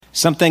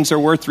Some things are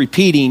worth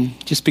repeating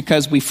just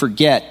because we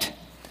forget.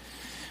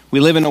 We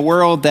live in a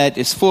world that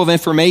is full of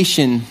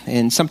information,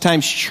 and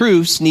sometimes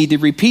truths need to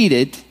be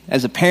repeated.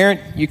 As a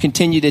parent, you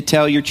continue to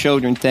tell your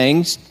children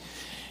things,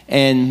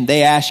 and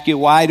they ask you,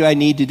 why do I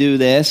need to do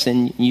this?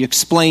 And you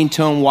explain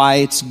to them why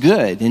it's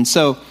good. And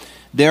so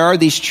there are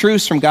these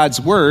truths from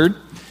God's Word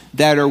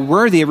that are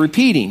worthy of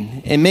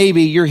repeating. And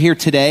maybe you're here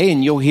today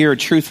and you'll hear a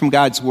truth from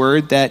God's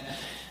Word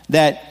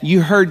that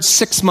you heard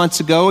 6 months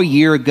ago, a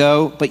year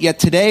ago, but yet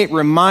today it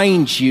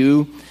reminds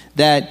you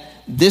that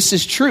this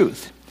is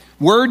truth.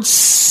 Words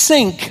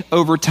sink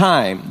over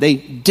time. They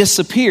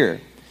disappear.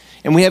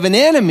 And we have an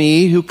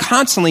enemy who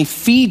constantly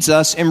feeds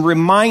us and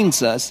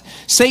reminds us.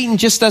 Satan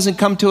just doesn't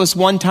come to us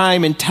one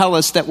time and tell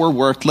us that we're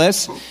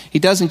worthless. He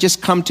doesn't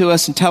just come to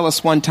us and tell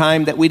us one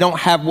time that we don't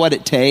have what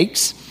it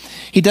takes.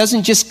 He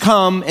doesn't just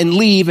come and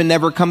leave and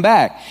never come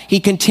back. He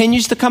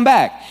continues to come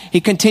back. He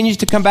continues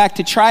to come back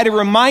to try to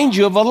remind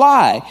you of a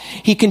lie.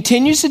 He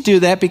continues to do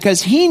that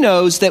because he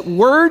knows that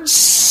words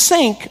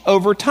sink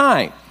over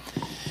time.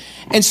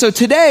 And so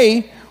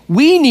today,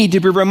 we need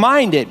to be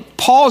reminded.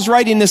 Paul's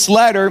writing this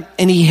letter,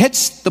 and he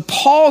hits the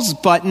pause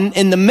button.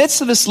 In the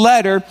midst of this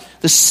letter,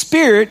 the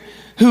Spirit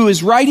who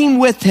is writing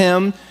with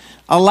him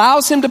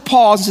allows him to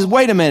pause and says,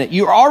 wait a minute,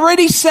 you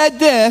already said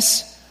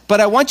this, but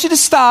I want you to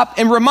stop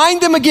and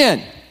remind them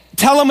again.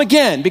 Tell them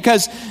again,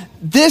 because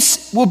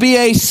this will be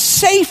a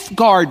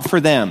safeguard for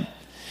them.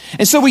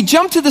 And so we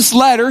jump to this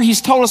letter.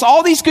 He's told us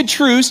all these good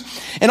truths.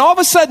 And all of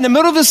a sudden, in the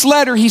middle of this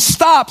letter, he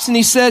stops and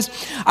he says,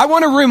 I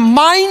want to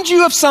remind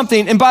you of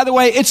something. And by the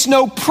way, it's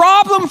no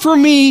problem for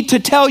me to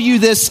tell you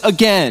this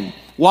again.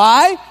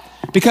 Why?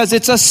 Because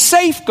it's a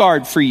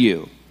safeguard for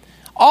you.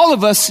 All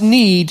of us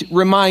need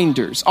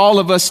reminders. All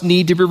of us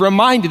need to be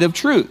reminded of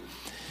truth.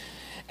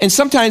 And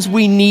sometimes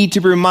we need to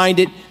be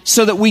reminded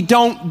so that we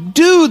don't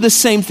do the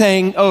same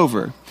thing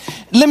over.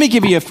 Let me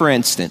give you a for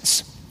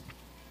instance.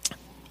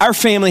 Our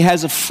family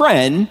has a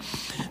friend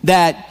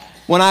that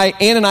when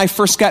Ann and I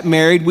first got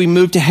married, we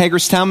moved to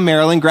Hagerstown,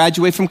 Maryland,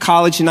 graduated from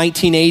college in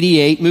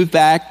 1988, moved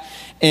back,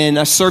 and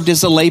I served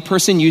as a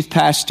layperson youth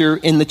pastor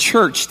in the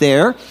church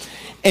there.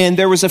 And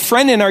there was a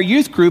friend in our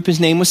youth group,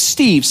 his name was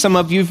Steve. Some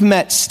of you have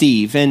met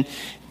Steve, and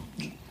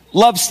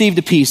love Steve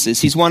to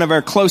pieces. He's one of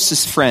our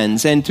closest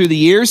friends. And through the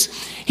years,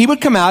 he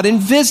would come out and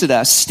visit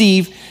us.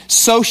 Steve,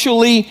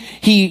 socially,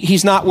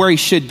 he's not where he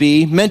should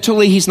be.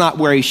 Mentally, he's not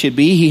where he should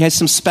be. He has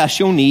some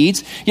special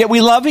needs. Yet we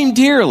love him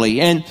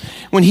dearly. And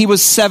when he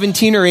was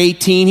 17 or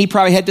 18, he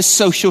probably had the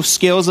social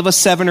skills of a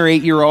 7 or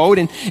 8 year old.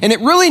 And it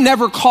really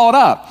never caught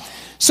up.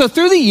 So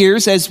through the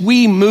years, as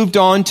we moved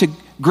on to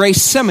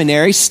Grace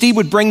Seminary, Steve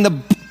would bring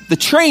the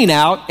train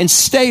out and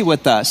stay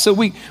with us. So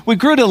we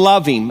grew to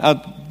love him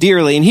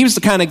dearly. And he was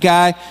the kind of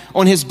guy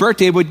on his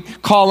birthday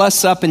would call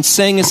us up and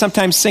sing, and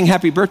sometimes sing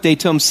happy birthday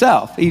to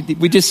himself.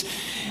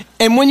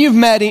 And when you've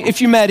met him, if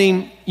you met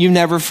him, you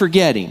never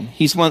forget him.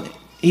 He's one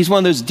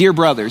of those dear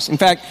brothers. In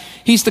fact,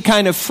 he's the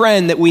kind of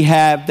friend that we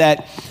have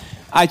that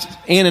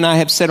Ann and I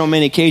have said on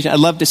many occasions, I'd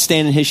love to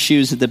stand in his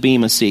shoes at the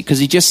Bema seat because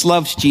he just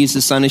loves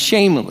Jesus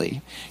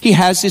unashamedly. He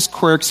has his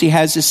quirks, he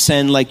has his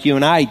sin like you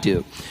and I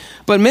do.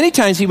 But many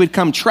times he would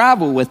come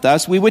travel with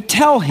us. We would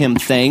tell him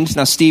things.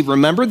 Now, Steve,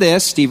 remember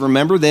this. Steve,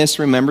 remember this.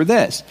 Remember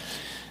this.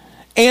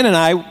 Ann and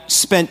I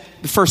spent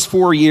the first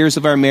 4 years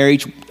of our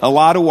marriage a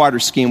lot of water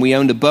skiing. We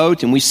owned a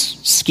boat, and we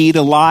skied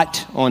a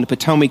lot on the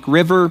Potomac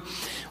River.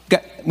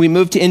 We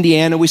moved to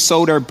Indiana. We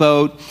sold our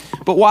boat.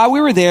 But while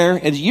we were there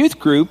as a youth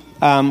group,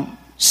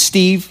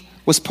 Steve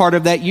was part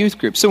of that youth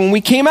group. So when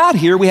we came out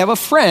here, we have a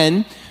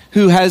friend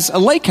who has a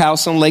lake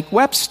house on Lake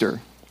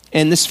Webster.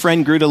 And this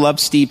friend grew to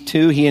love Steve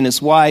too, he and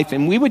his wife.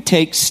 And we would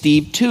take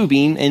Steve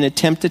tubing and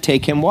attempt to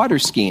take him water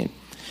skiing.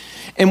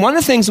 And one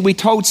of the things that we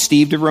told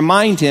Steve to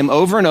remind him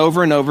over and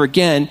over and over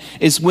again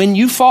is when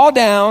you fall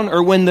down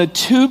or when the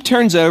tube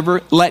turns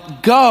over,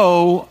 let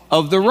go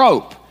of the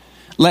rope.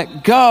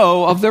 Let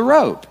go of the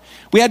rope.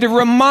 We had to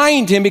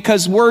remind him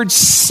because words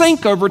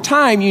sink over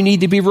time. You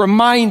need to be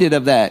reminded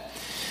of that.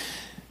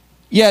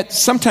 Yet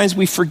sometimes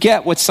we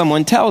forget what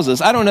someone tells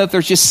us. I don't know if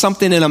there's just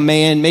something in a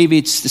man. Maybe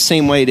it's the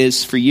same way it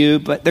is for you.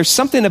 But there's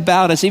something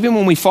about us. Even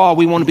when we fall,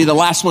 we want to be the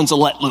last ones to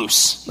let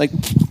loose. Like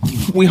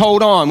we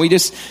hold on. We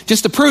just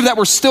to prove that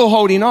we're still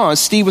holding on.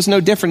 Steve was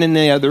no different than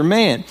the other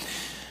man.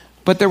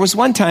 But there was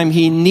one time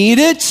he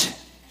needed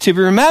to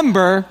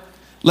remember,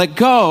 let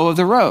go of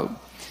the rope.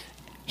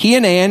 He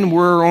and Ann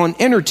were on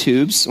inner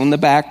tubes on the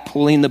back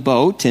pulling the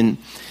boat. And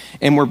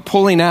we're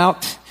pulling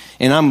out.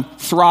 And I'm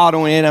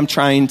throttling it. I'm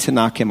trying to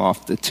knock him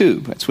off the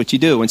tube. That's what you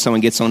do when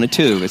someone gets on a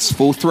tube. It's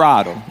full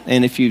throttle.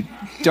 And if you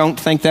don't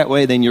think that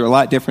way, then you're a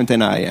lot different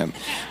than I am.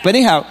 But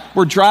anyhow,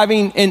 we're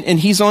driving, and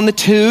he's on the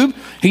tube.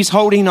 He's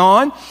holding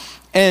on.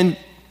 And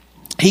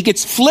he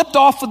gets flipped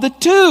off of the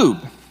tube.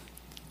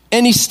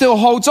 And he still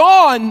holds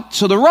on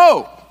to the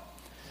rope.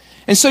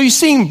 And so you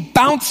see him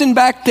bouncing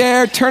back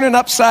there, turning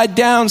upside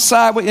down,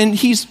 sideways. And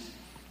he's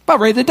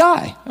about ready to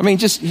die.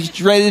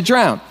 He's ready to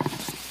drown.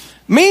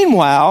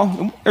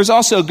 Meanwhile, there's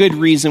also a good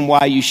reason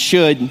why you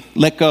should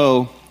let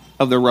go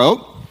of the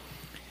rope.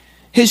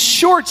 his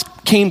shorts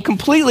came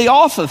completely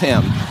off of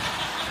him.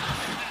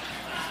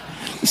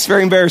 It's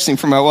very embarrassing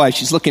for my wife.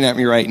 She's looking at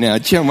me right now.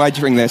 Jim, why'd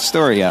you bring that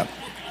story up?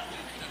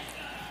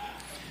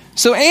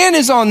 So Ann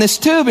is on this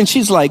tube, and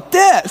she's like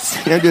this.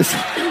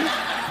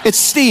 It's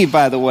Steve,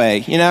 by the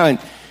way, and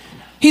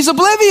he's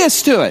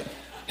oblivious to it.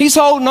 He's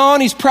holding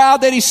on. He's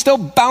proud that he's still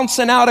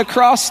bouncing out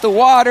across the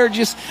water,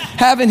 just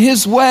having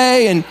his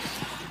way. And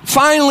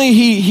finally,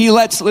 he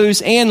lets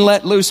loose. Ann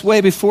let loose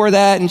way before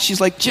that, and she's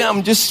like,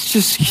 Jim,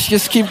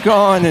 just keep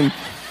going.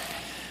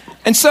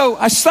 And so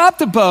I stopped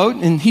the boat,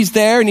 and he's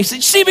there, and he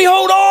said, see me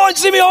hold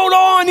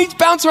on. He's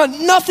bouncing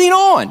around, nothing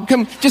on.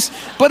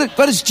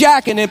 But his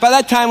jacket, and by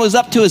that time it was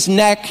up to his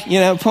neck,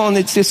 pulling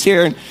it just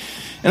here.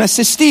 And I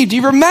said, Steve, do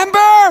you remember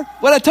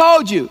what I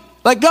told you?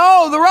 Let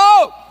go of the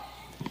rope.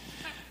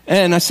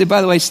 And I said,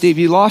 by the way, Steve,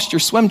 you lost your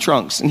swim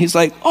trunks. And he's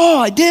like, oh,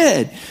 I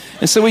did.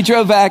 And so we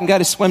drove back and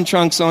got his swim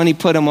trunks on. He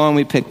put them on.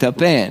 We picked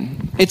up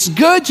Ann. It's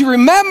good to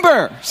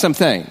remember some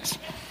things.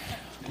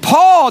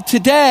 Paul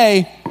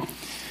today,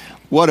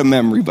 what a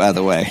memory, by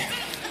the way.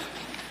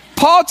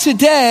 Paul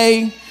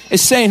today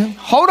is saying,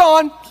 hold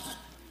on.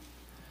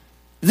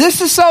 This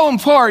is so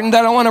important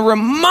that I want to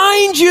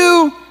remind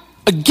you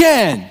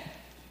again.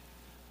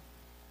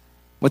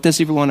 What does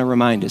he want to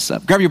remind us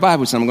of? Grab your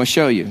Bibles, and I'm going to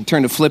show you.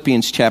 Turn to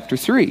Philippians chapter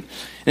 3. And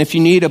if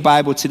you need a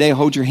Bible today,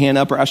 hold your hand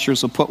up, or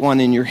ushers will put one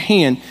in your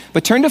hand.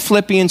 But turn to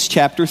Philippians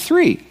chapter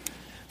 3.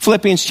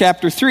 Philippians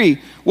chapter 3.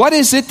 What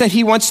is it that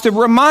he wants to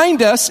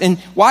remind us, and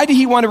why did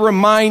he want to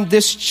remind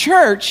this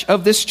church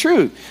of this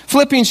truth?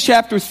 Philippians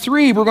chapter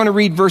 3, we're going to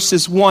read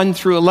verses 1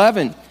 through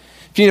 11.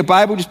 If you need a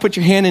Bible, just put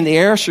your hand in the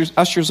air.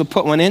 Ushers will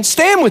put one in.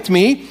 Stand with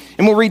me,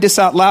 and we'll read this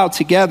out loud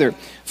together.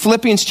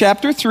 Philippians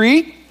chapter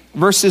 3.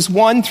 Verses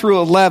 1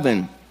 through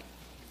 11.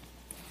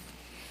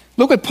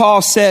 Look what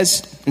Paul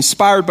says,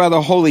 inspired by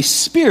the Holy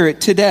Spirit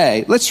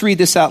today. Let's read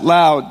this out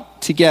loud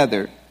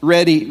together.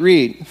 Ready,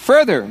 read.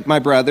 Further, my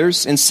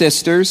brothers and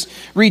sisters,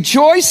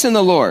 rejoice in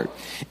the Lord.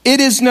 It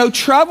is no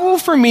trouble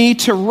for me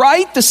to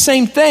write the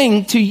same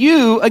thing to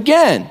you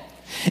again.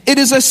 It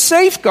is a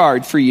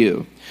safeguard for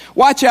you.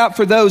 Watch out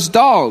for those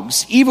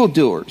dogs,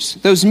 evildoers,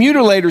 those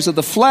mutilators of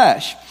the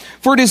flesh.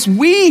 For it is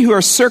we who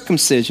are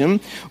circumcision,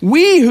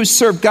 we who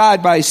serve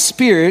God by His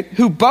Spirit,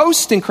 who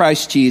boast in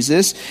Christ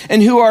Jesus,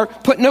 and who are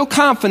put no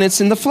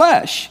confidence in the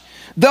flesh.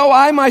 Though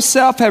I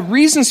myself have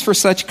reasons for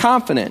such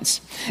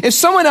confidence. If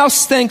someone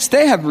else thinks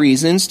they have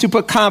reasons to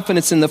put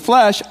confidence in the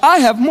flesh, I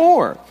have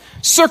more.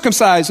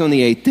 Circumcised on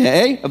the 8th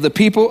day of the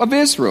people of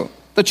Israel,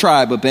 the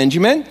tribe of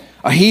Benjamin,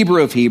 a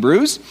Hebrew of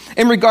Hebrews.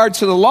 In regard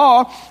to the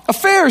law, a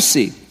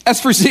Pharisee. As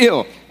for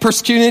zeal,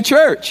 persecuting the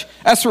church.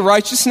 As for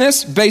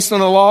righteousness, based on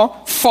the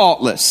law,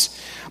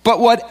 faultless. But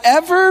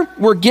whatever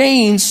were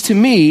gains to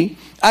me,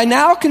 I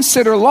now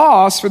consider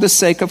loss for the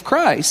sake of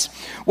Christ.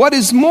 What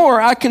is more,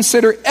 I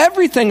consider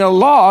everything a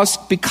loss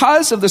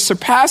because of the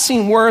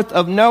surpassing worth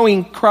of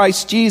knowing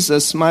Christ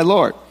Jesus, my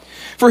Lord,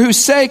 for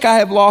whose sake I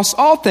have lost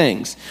all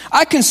things.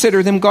 I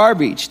consider them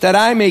garbage, that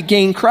I may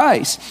gain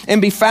Christ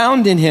and be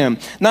found in him,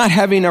 not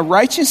having a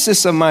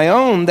righteousness of my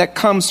own that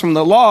comes from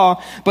the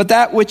law, but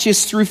that which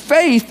is through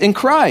faith in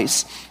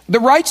Christ, the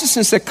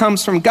righteousness that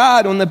comes from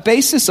God on the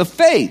basis of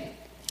faith.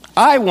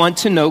 I want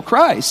to know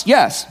Christ,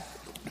 yes,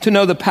 to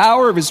know the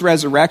power of his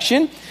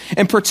resurrection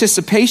and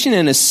participation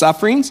in his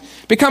sufferings,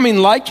 becoming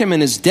like him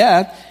in his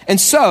death,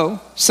 and so,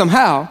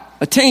 somehow,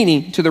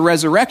 attaining to the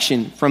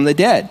resurrection from the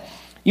dead.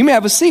 You may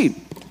have a seat.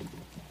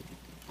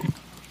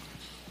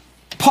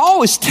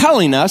 Paul is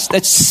telling us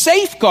that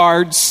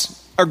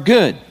safeguards are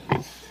good.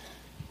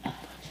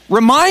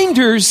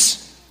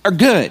 Reminders are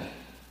good.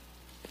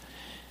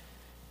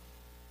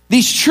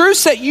 These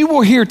truths that you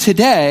will hear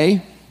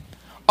today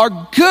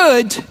are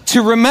good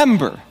to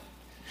remember.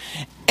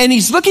 And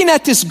he's looking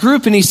at this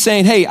group and he's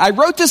saying, hey, I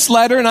wrote this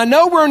letter and I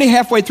know we're only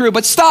halfway through,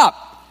 but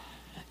stop.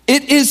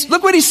 It is,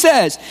 look what he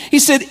says. He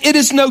said, it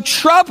is no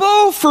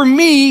trouble for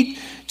me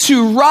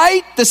to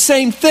write the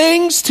same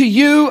things to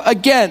you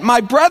again.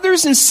 My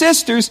brothers and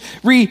sisters,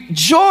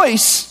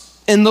 rejoice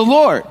in the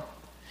Lord.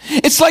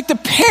 It's like the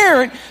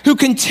parent who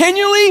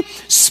continually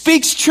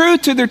speaks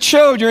truth to their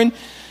children,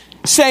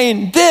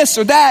 saying this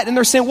or that, and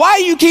they're saying, why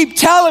do you keep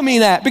telling me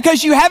that?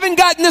 Because you haven't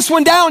gotten this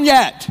one down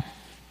yet.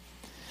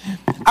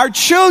 Our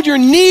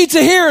children need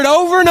to hear it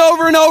over and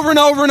over and over and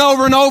over and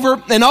over and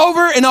over and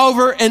over and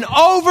over and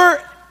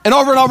over and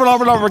over and over and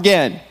over and over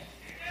again.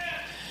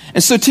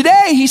 And so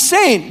today he's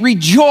saying,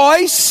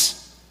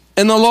 rejoice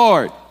in the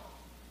Lord.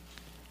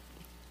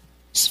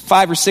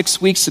 5 or 6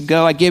 weeks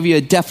ago, I gave you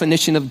a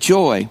definition of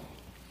joy.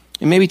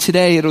 And maybe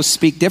today it'll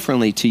speak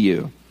differently to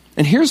you.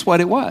 And here's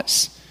what it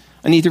was.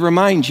 I need to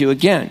remind you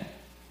again.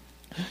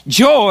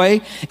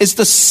 Joy is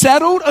the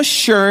settled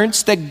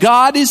assurance that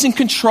God is in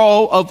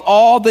control of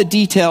all the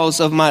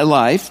details of my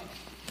life.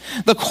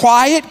 The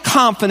quiet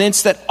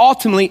confidence that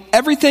ultimately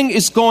everything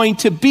is going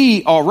to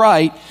be all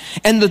right.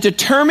 And the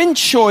determined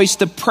choice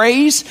to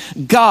praise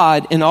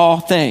God in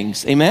all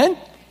things. Amen?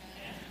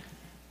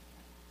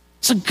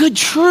 It's a good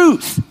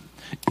truth.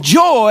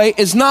 Joy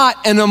is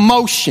not an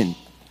emotion.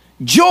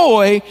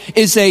 Joy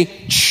is a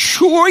truth.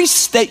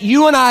 choice that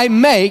you and I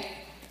make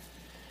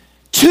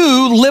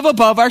to live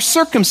above our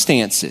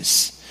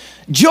circumstances.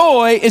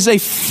 Joy is a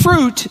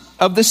fruit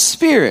of the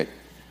Spirit.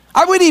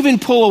 I would even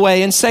pull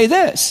away and say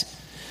this.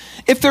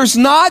 If there's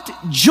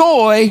not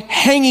joy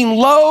hanging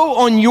low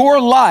on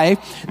your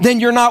life, then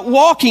you're not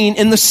walking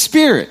in the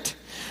Spirit.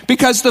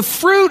 Because the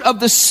fruit of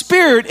the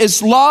Spirit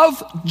is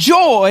love,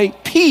 joy,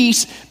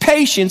 peace,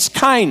 patience,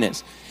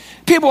 kindness.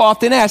 People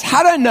often ask,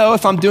 how do I know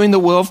if I'm doing the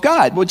will of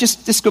God? Well,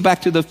 just go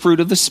back to the fruit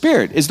of the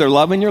Spirit. Is there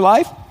love in your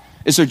life?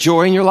 Is there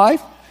joy in your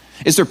life?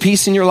 Is there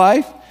peace in your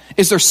life?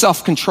 Is there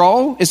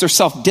self-control? Is there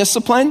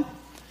self-discipline?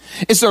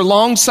 Is there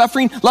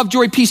long-suffering? Love,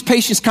 joy, peace,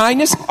 patience,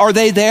 kindness? Are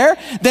they there?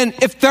 Then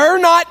if they're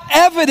not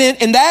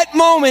evident in that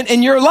moment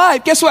in your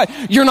life, guess what?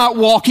 You're not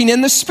walking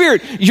in the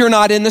Spirit. You're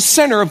not in the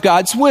center of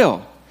God's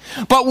will.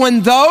 But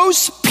when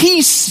those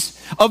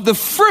pieces of the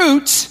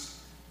fruits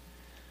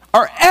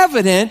are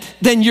evident,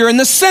 then you're in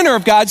the center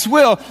of God's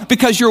will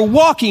because you're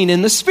walking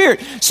in the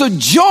Spirit. So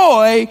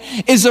joy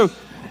is an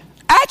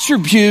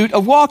attribute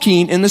of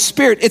walking in the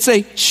Spirit. It's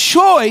a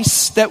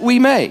choice that we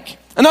make.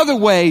 Another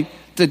way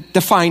to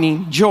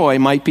defining joy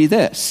might be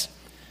this.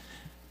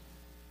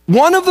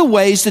 One of the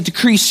ways to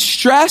decrease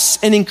stress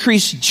and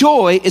increase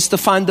joy is to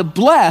find the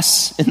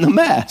bless in the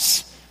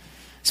mess.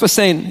 So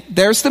saying,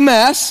 there's the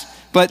mess,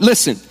 but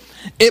listen,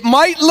 it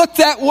might look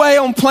that way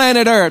on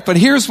planet Earth, but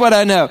here's what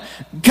I know.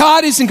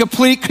 God is in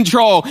complete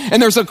control,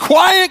 and there's a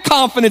quiet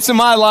confidence in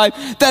my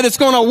life that it's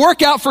going to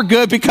work out for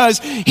good because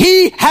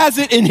He has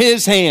it in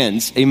His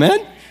hands.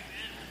 Amen?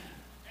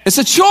 It's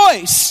a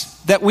choice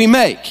that we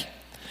make.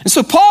 And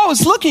so Paul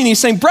is looking, he's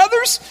saying,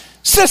 brothers,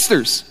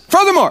 sisters,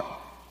 furthermore,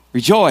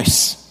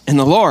 rejoice in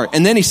the Lord.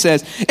 And then he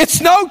says, it's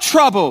no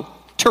trouble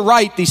to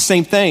write these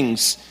same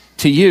things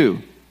to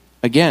you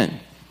again.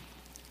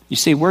 You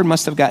see, word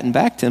must have gotten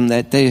back to them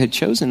that they had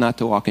chosen not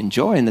to walk in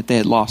joy and that they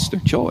had lost their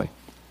joy.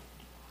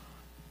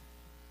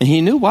 And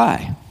he knew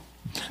why.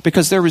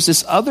 Because there was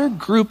this other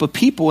group of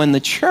people in the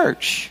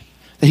church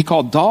that he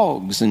called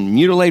dogs and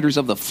mutilators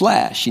of the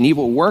flesh and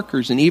evil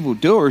workers and evil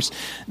doers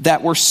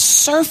that were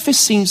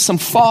surfacing some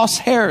false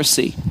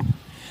heresy,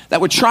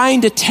 that were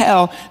trying to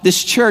tell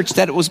this church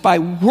that it was by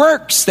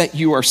works that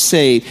you are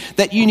saved,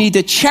 that you need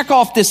to check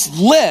off this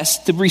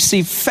list to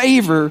receive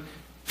favor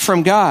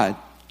from God.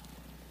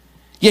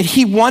 Yet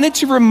he wanted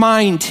to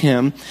remind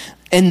him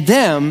and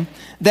them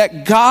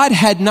that God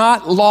had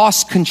not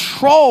lost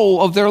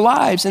control of their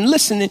lives. And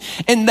listen,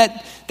 and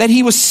that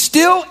he was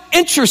still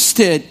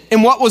interested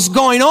in what was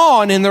going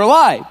on in their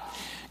life.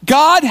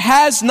 God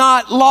has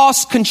not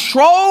lost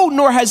control,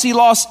 nor has He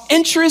lost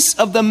interest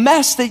of the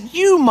mess that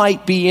you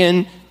might be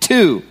in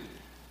too.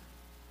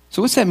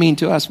 So what's that mean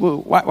to us? Well,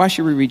 why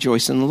should we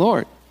rejoice in the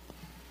Lord?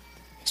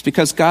 It's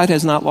because God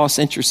has not lost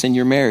interest in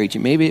your marriage.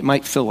 And maybe it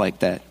might feel like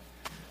that.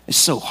 It's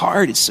so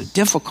hard. It's so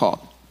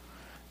difficult.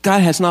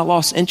 God has not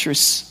lost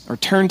interest or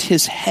turned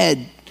His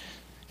head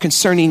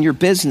concerning your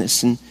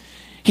business. And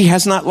He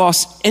has not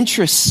lost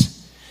interest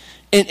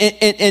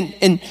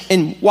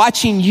in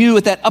watching you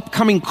at that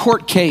upcoming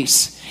court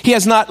case. He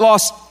has not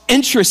lost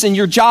interest in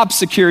your job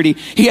security.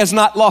 He has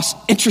not lost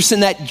interest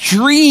in that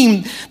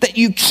dream that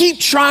you keep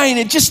trying.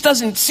 It just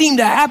doesn't seem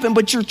to happen,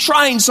 but you're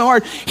trying so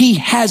hard. He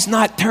has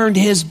not turned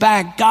His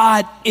back.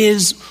 God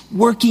is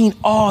working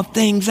all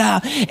things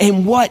out.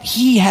 And what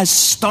He has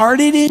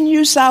started in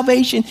you,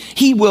 salvation,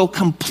 He will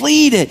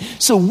complete it.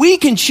 So we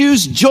can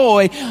choose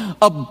joy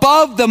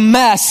above the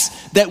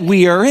mess that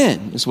we are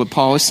in, is what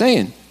Paul is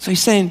saying. So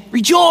he's saying,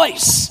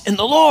 rejoice in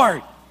the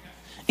Lord,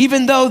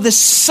 even though the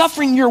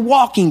suffering you're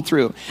walking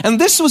through. And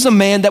this was a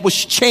man that was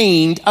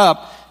chained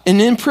up and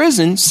in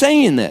prison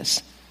saying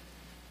this.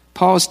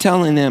 Paul is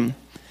telling them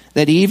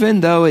that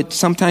even though it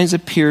sometimes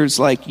appears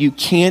like you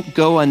can't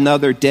go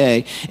another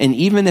day, and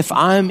even if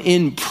I'm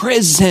in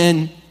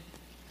prison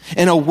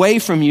and away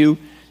from you,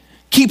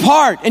 keep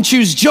heart and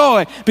choose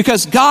joy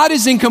because God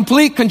is in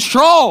complete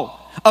control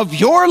of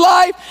your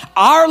life,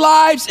 our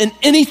lives, and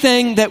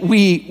anything that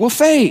we will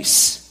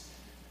face.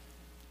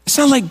 It's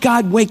not like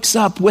God wakes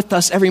up with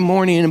us every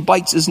morning and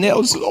bites His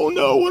nails. Oh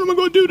no, what am I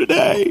going to do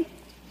today?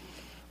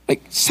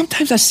 Like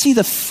sometimes I see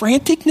the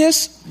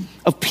franticness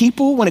of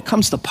people when it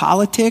comes to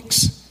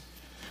politics.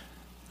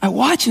 I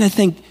watch and I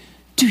think,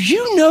 do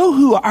you know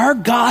who our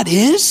God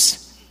is?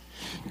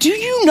 Do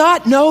you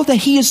not know that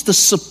He is the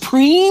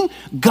supreme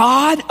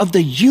God of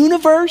the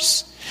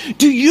universe?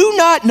 Do you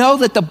not know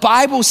that the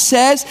Bible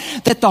says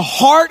that the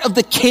heart of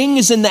the king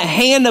is in the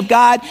hand of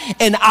God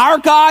and our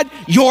God,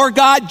 your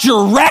God,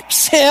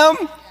 directs him?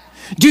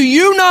 Do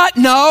you not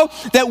know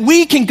that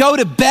we can go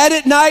to bed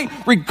at night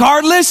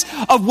regardless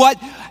of what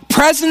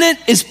president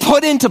is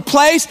put into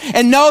place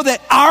and know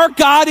that our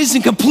God is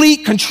in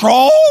complete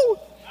control?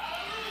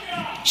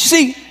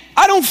 See,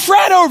 I don't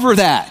fret over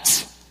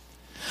that.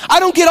 I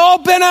don't get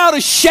all bent out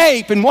of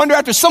shape and wonder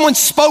after someone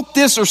spoke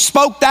this or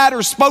spoke that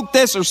or spoke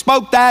this or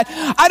spoke that.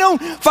 I don't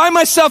find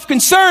myself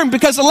concerned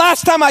because the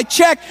last time I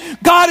checked,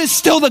 God is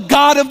still the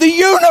God of the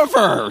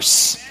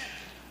universe.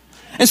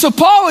 And so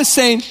Paul is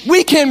saying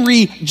we can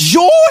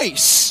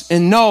rejoice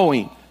in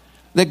knowing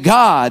that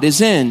God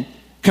is in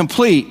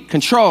complete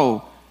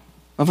control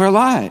of our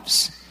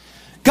lives.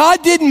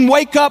 God didn't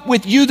wake up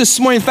with you this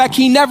morning. In fact,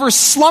 he never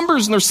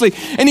slumbers in their sleep.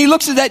 And he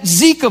looks at that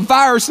Zika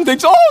virus and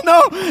thinks, oh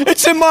no,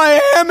 it's in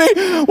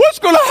Miami. What's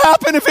going to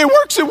happen if it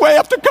works its way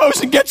up the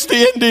coast and gets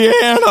to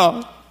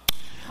Indiana?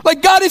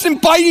 Like, God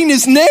isn't biting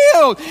his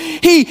nail.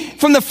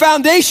 From the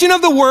foundation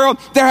of the world,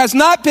 there has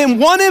not been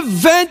one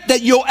event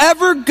that you'll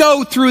ever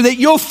go through, that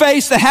you'll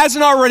face, that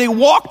hasn't already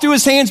walked through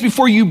his hands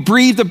before you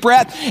breathe the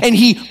breath. And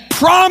he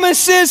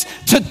promises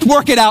to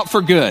work it out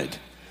for good.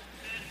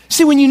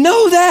 See, when you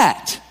know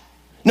that,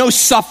 no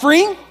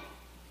suffering,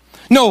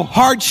 no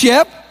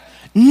hardship,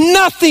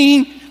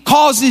 nothing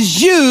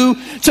causes you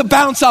to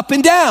bounce up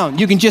and down.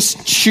 You can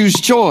just choose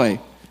joy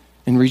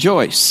and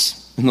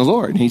rejoice in the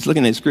Lord. And he's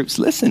looking at his groups.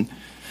 Listen,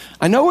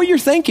 I know what you're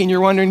thinking. You're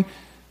wondering,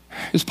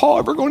 is Paul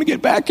ever going to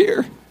get back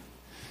here?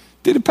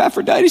 Did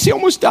Epaphroditus, he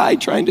almost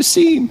died trying to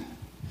see him.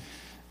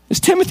 Is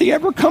Timothy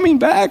ever coming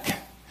back?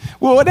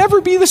 Will it ever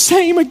be the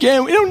same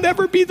again? It'll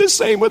never be the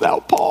same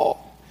without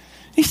Paul.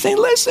 He's saying,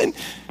 listen,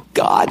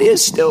 God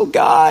is still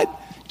God.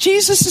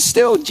 Jesus is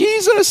still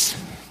Jesus.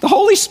 The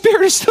Holy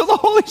Spirit is still the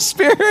Holy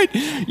Spirit.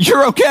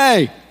 You're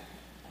okay.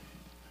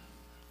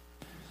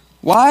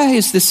 Why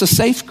is this a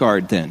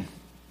safeguard then?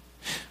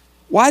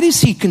 Why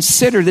does he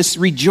consider this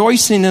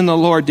rejoicing in the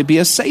Lord to be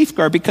a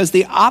safeguard? Because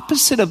the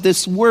opposite of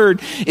this word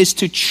is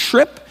to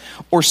trip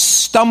or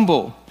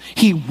stumble.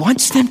 He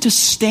wants them to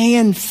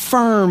stand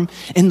firm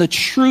in the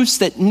truths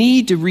that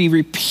need to be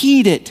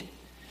repeated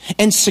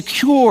and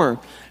secure,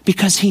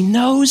 because he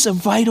knows a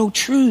vital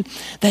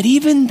truth that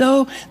even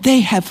though they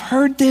have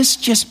heard this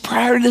just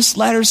prior to this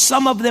letter,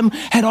 some of them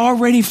had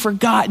already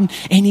forgotten,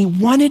 and he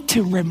wanted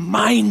to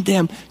remind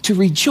them to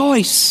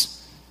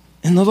rejoice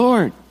in the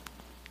Lord.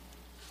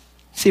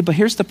 See, but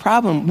here's the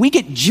problem. We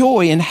get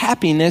joy and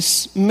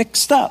happiness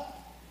mixed up.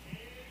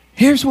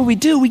 Here's what we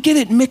do. We get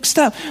it mixed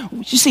up.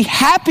 You see,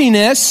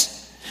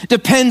 happiness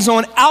depends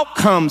on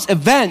outcomes,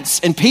 events,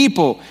 and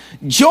people.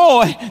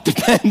 Joy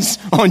depends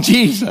on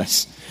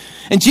Jesus.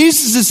 And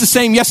Jesus is the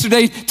same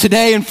yesterday,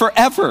 today, and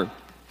forever.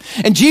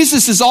 And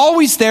Jesus is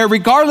always there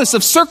regardless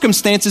of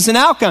circumstances and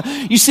outcome.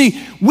 You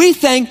see, we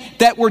think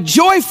that we're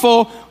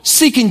joyful,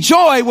 seeking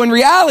joy, when in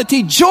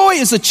reality, joy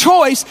is a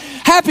choice,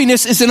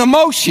 happiness is an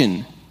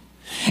emotion.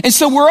 And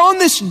so we're on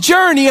this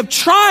journey of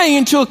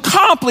trying to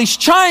accomplish,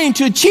 trying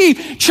to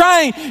achieve,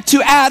 trying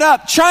to add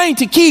up, trying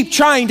to keep,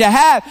 trying to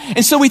have.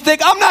 And so we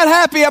think, I'm not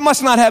happy, I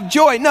must not have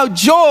joy. No,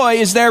 joy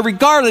is there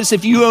regardless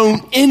if you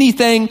own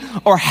anything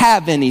or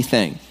have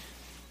anything.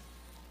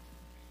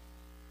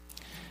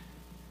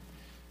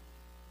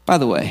 By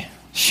the way,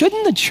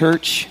 shouldn't the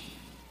church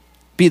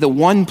be the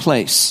one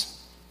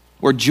place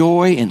where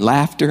joy and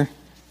laughter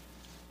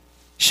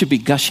should be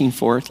gushing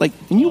forth? Like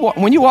when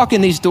you walk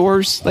in these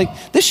doors,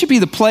 like this should be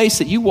the place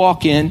that you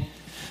walk in.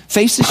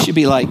 Faces should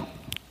be like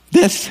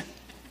this.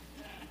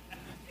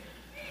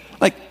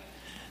 Like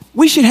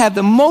we should have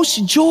the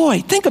most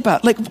joy. Think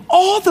about it. Like of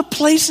all the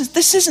places,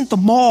 this isn't the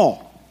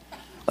mall.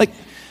 Like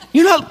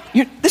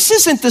this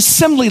isn't the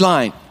assembly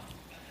line.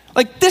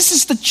 Like this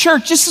is the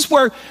church. This is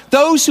where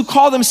those who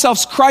call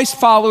themselves Christ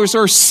followers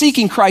or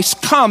seeking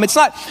Christ come. It's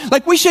not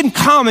like we shouldn't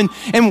come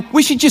and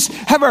we should just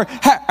have our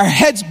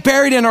heads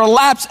buried in our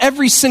laps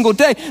every single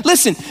day.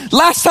 Listen,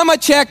 last time I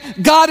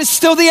checked, God is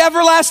still the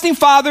everlasting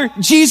Father.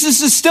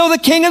 Jesus is still the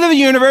King of the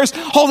universe.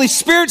 Holy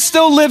Spirit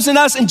still lives in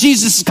us, and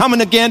Jesus is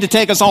coming again to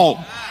take us home.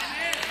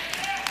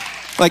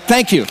 Like,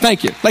 thank you.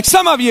 Like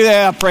some of you,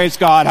 yeah, praise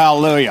God,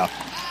 hallelujah.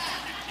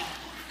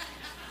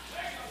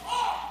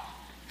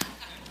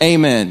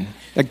 Amen.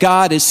 That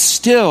God is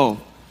still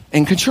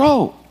in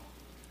control.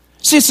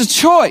 See, it's a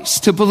choice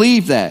to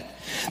believe that.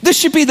 This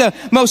should be the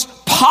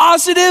most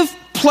positive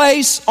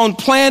place on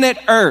planet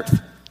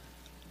Earth.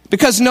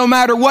 Because no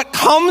matter what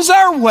comes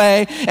our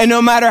way and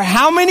no matter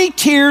how many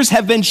tears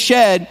have been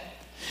shed,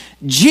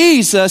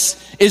 Jesus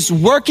is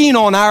working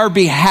on our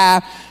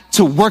behalf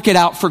to work it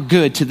out for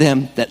good to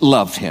them that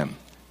love him.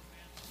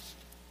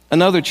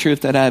 Another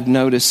truth that I've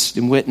noticed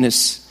and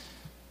witnessed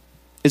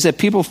is that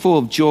people full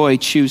of joy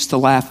choose to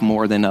laugh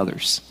more than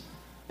others.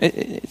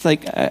 It's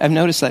like, I've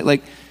noticed that,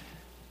 like,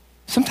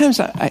 sometimes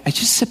I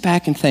just sit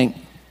back and think,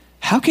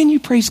 how can you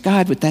praise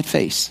God with that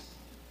face?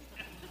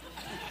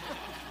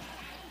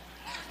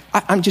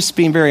 I'm just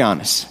being very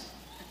honest.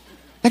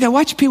 Like, I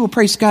watch people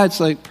praise God, it's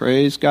like,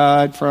 praise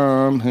God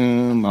from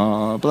whom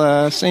all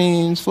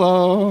blessings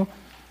flow.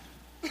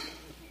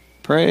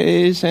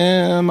 Praise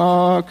him,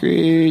 all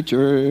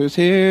creatures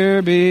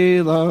here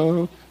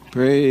below.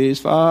 Praise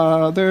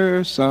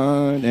Father,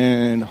 Son,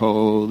 and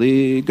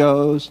Holy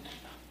Ghost.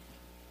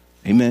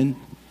 Amen.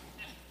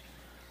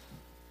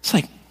 It's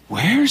like,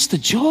 where's the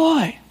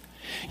joy?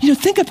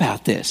 Think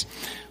about this.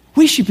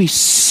 We should be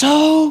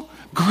so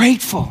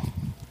grateful.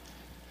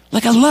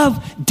 Like, I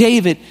love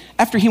David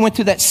after he went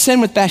through that sin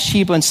with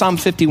Bathsheba in Psalm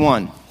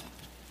 51.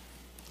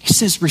 He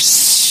says,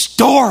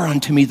 restore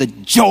unto me the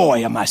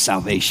joy of my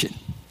salvation.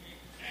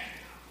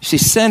 You see,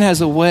 sin has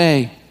a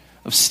way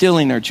of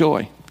stealing our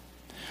joy.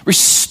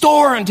 Restore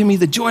restore unto me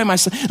the joy of my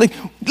son. Like,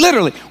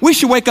 literally, we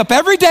should wake up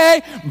every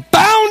day,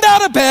 bound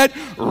out of bed,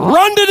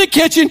 run to the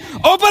kitchen,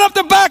 open up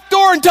the back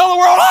door and tell the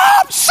world,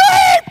 I'm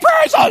saved,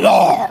 praise the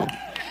Lord.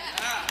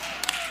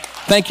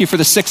 Thank you for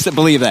the 6 that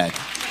believe that.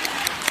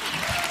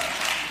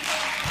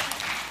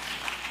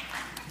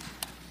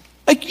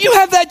 Like, you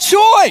have that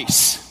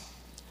choice.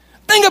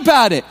 Think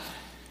about it.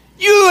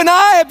 You and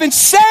I have been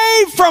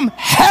saved from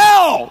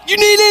hell. You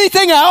need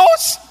anything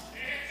else?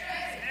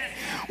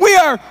 We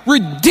are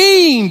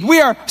redeemed. We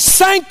are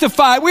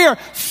sanctified. We are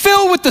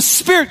filled with the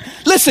Spirit.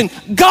 Listen,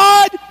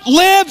 God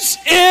lives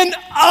in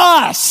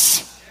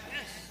us.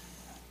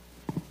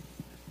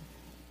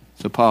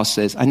 So Paul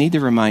says, I need to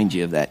remind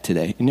you of that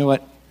today. You know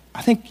what?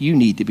 I think you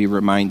need to be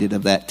reminded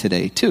of that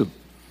today too.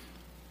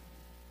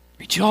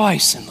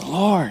 Rejoice in the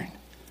Lord.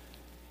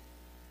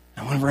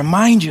 I want to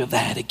remind you of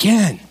that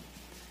again.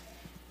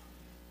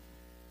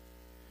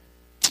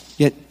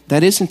 Yet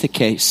that isn't the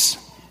case.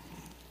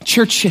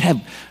 Church should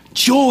have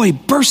joy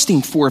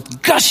bursting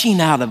forth, gushing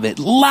out of it,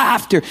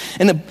 laughter,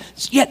 and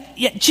yet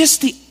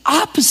just the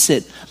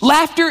opposite.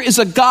 Laughter is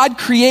a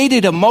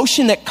God-created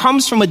emotion that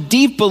comes from a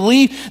deep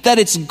belief that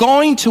it's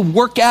going to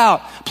work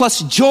out.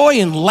 Plus,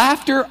 joy and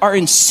laughter are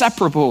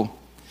inseparable.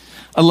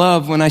 I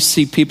love when I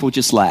see people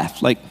just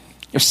laugh. Like,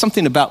 there's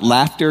something about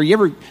laughter. You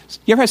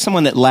ever have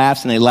someone that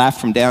laughs and they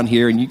laugh from down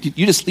here, and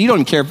you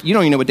don't care, you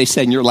don't even know what they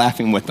said, and you're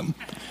laughing with them.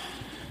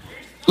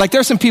 Like,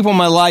 there's some people in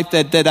my life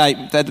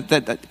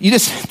that you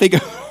just, they go,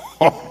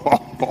 I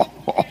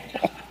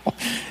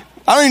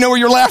don't even know where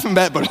you're laughing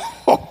at, but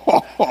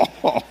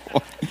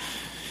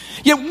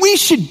yet we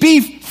should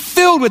be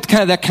filled with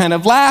that kind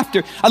of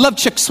laughter. I love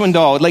Chuck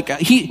Swindoll. Like,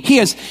 he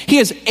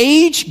has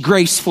aged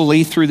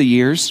gracefully through the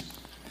years,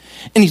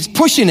 and he's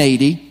pushing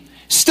 80,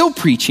 still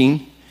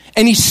preaching,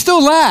 and he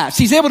still laughs.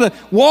 He's able to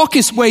walk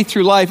his way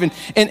through life.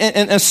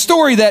 And a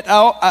story that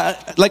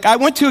I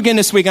went to again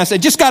this week, and I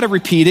said, just got to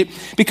repeat it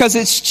because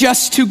it's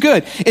just too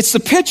good. It's the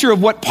picture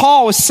of what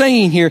Paul was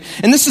saying here.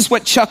 And this is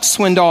what Chuck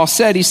Swindoll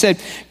said. He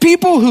said,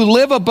 people who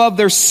live above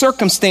their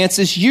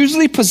circumstances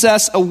usually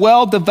possess a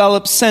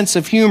well-developed sense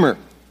of humor,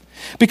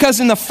 because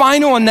in the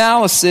final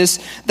analysis,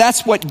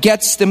 that's what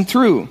gets them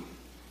through.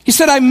 He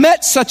said, I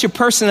met such a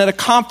person at a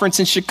conference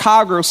in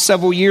Chicago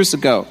several years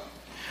ago.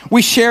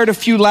 We shared a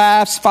few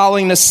laughs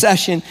following a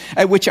session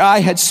at which I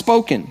had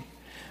spoken.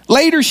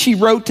 Later, she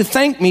wrote to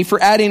thank me for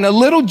adding a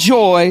little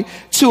joy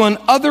to an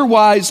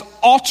otherwise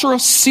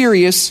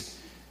ultra-serious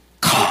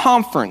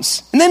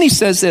conference. And then he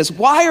says this,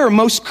 why are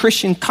most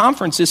Christian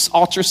conferences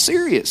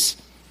ultra-serious?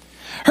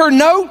 Her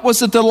note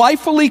was a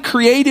delightfully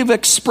creative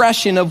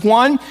expression of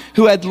one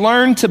who had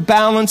learned to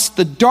balance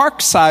the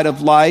dark side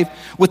of life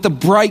with the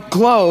bright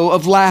glow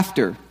of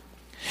laughter.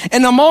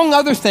 And among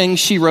other things,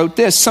 she wrote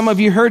this. Some of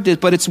you heard this,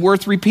 but it's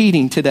worth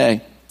repeating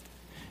today.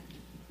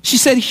 She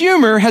said,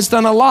 humor has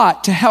done a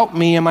lot to help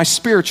me in my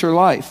spiritual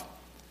life.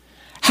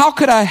 How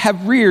could I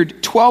have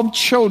reared 12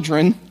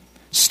 children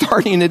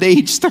starting at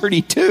age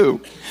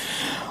 32?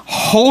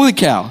 Holy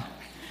cow.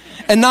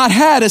 And not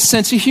had a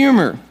sense of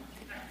humor.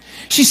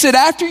 She said,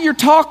 after your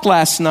talk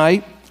last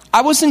night,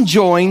 I was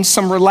enjoying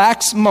some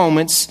relaxed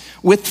moments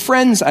with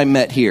friends I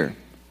met here.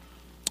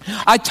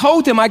 I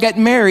told them I got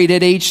married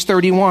at age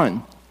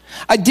 31.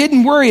 I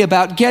didn't worry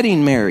about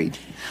getting married.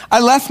 I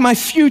left my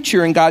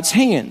future in God's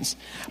hands.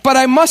 But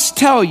I must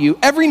tell you,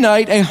 every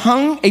night I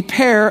hung a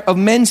pair of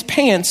men's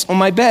pants on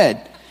my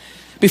bed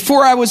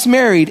before I was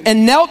married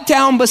and knelt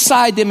down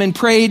beside them and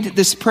prayed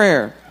this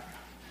prayer.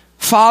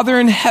 Father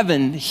in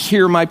heaven,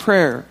 hear my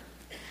prayer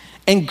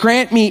and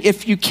grant me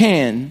if you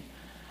can.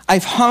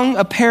 I've hung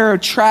a pair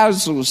of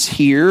trousers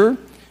here.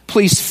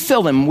 Please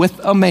fill them with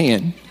a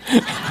man.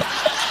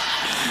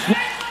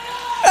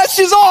 That's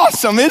just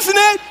awesome, isn't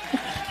it?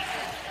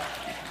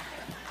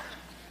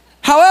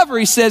 However,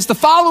 he says, the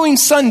following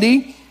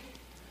Sunday,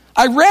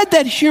 I read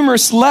that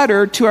humorous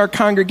letter to our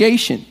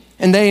congregation,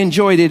 and they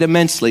enjoyed it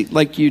immensely,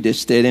 like you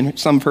just did, and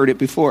some have heard it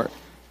before.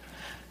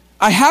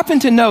 I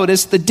happened to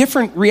notice the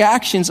different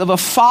reactions of a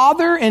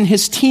father and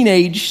his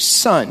teenage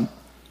son.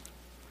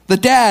 The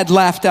dad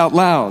laughed out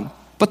loud,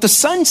 but the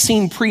son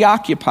seemed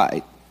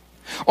preoccupied.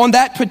 On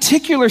that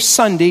particular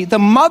Sunday, the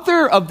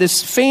mother of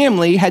this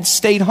family had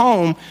stayed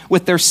home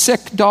with their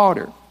sick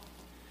daughter.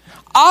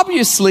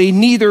 Obviously,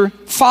 neither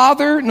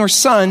father nor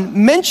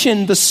son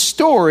mentioned the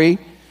story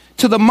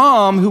to the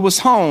mom who was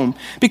home,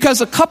 because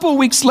a couple of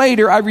weeks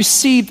later, I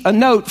received a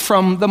note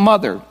from the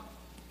mother.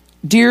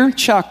 Dear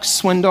Chuck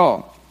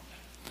Swindoll,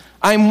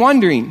 I'm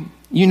wondering,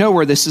 you know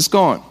where this is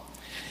going,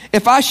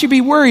 if I should be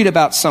worried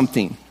about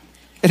something.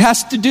 It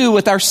has to do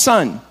with our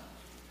son.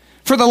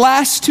 For the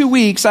last 2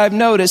 weeks, I've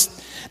noticed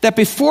that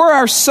before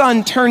our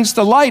son turns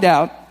the light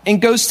out and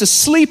goes to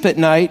sleep at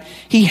night,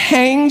 he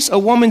hangs a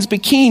woman's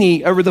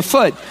bikini over the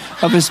foot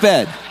of his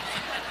bed.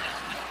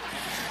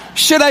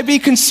 Should I be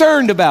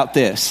concerned about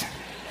this?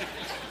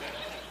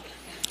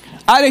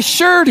 I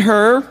assured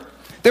her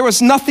there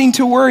was nothing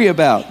to worry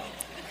about.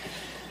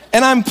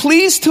 And I'm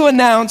pleased to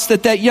announce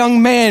that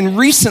young man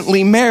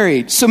recently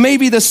married, so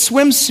maybe the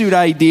swimsuit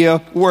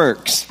idea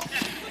works.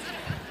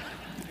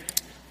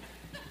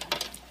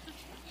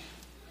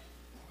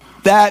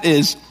 That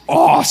is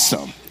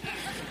awesome.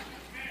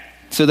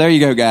 So there you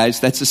go, guys.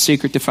 That's the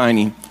secret to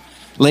finding.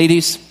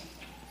 Ladies,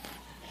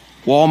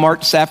 Walmart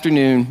this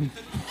afternoon.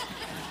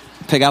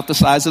 Pick out the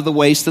size of the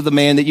waist of the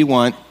man that you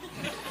want.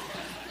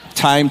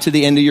 Tie him to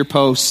the end of your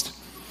post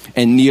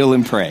and kneel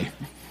and pray.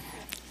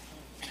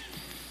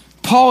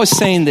 Paul is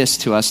saying this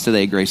to us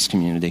today, Grace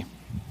Community.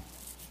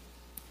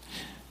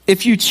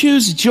 If you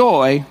choose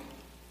joy,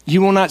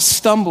 you will not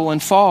stumble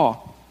and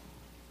fall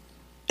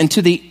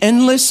into the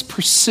endless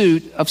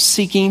pursuit of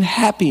seeking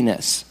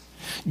happiness.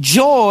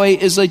 Joy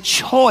is a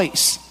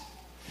choice.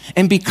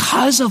 And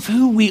because of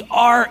who we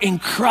are in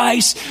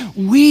Christ,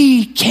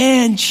 we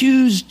can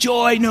choose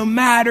joy no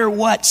matter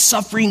what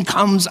suffering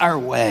comes our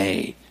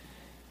way.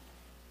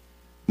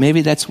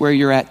 Maybe that's where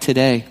you're at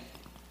today.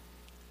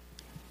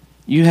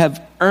 You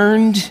have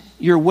earned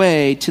your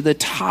way to the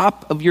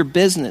top of your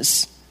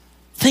business,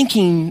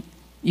 thinking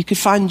you could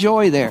find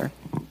joy there.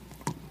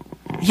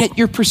 Yet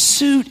your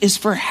pursuit is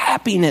for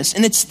happiness,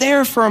 and it's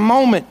there for a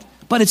moment,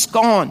 but it's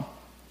gone.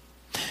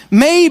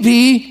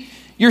 Maybe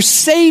your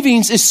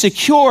savings is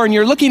secure, and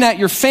you're looking at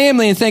your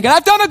family and thinking,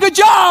 I've done a good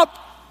job.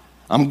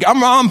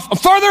 I'm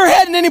further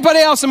ahead than anybody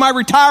else in our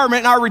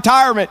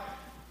retirement.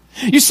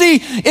 You see,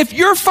 if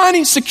you're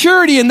finding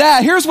security in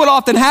that, here's what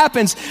often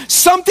happens.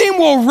 Something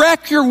will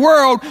wreck your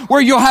world where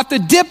you'll have to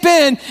dip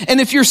in.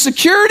 And if your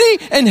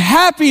security and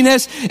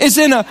happiness is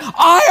in an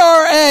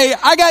IRA,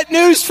 I got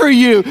news for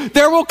you.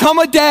 There will come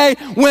a day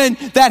when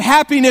that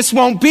happiness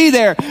won't be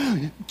there.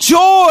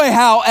 Joy,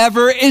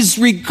 however, is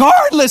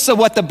regardless of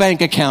what the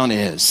bank account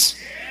is.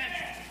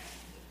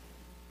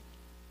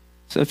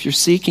 So if you're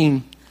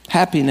seeking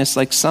happiness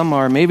like some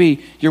are,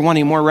 maybe you're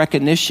wanting more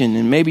recognition,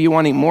 and maybe you're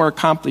wanting more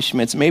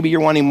accomplishments, maybe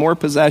you're wanting more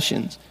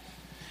possessions.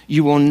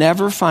 You will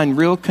never find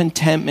real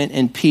contentment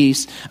and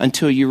peace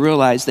until you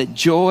realize that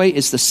joy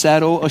is the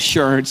settled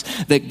assurance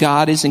that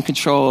God is in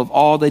control of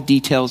all the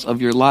details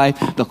of your life,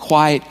 the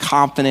quiet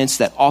confidence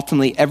that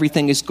ultimately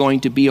everything is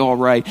going to be all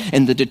right,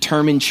 and the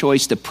determined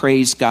choice to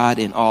praise God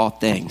in all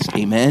things.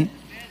 Amen?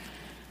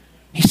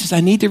 He says,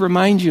 I need to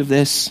remind you of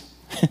this.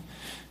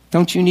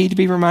 Don't you need to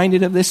be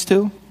reminded of this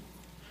too?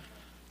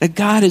 That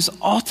God is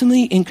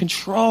ultimately in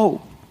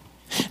control.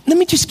 Let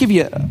me just give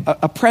you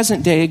a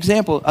present day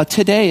example, a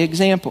today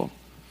example.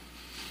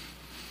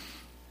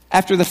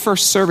 After the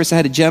first service, I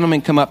had a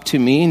gentleman come up to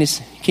me, and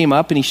he came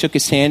up and he shook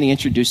his hand, he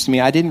introduced me.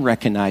 I didn't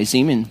recognize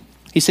him, and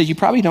he said, you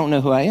probably don't know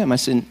who I am. I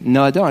said,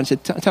 no, I don't. I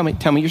said,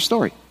 tell me your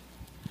story.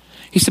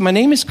 He said, my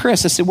name is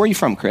Chris. I said, where are you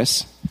from,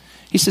 Chris?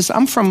 He says,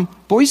 I'm from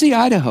Boise,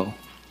 Idaho.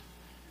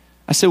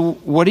 I said,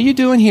 what are you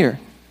doing here?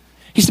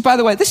 He said, by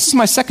the way, this is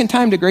my second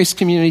time to Grace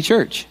Community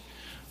Church.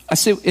 I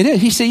said, it is.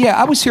 He said, yeah,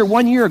 I was here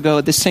 1 year ago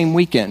at the same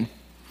weekend.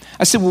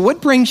 I said, well,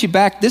 what brings you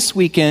back this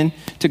weekend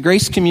to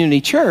Grace Community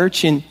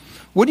Church, and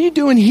what are you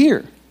doing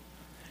here?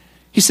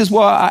 He says,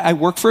 well, I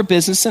work for a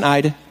business in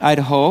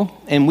Idaho,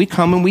 and we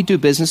come and we do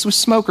business with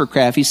Smoker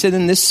Craft. He said,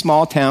 in this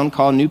small town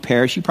called New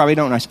Paris, you probably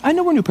don't know. I said, I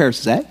know where New Paris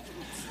is at.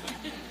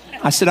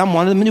 I said, I'm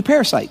one of the New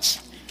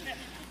Parasites.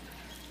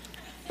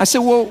 I said,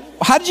 well,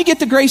 how did you get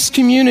to Grace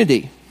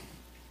Community?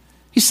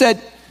 He said,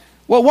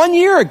 well, 1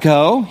 year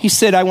ago, he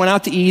said, I went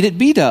out to eat at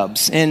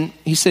B-Dubs. And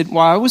he said,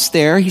 while I was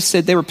there, he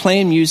said, they were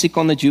playing music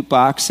on the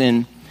jukebox.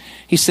 And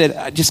he said,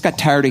 I just got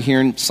tired of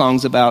hearing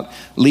songs about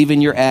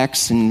leaving your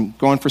ex and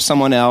going for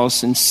someone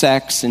else and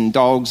sex and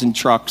dogs and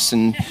trucks.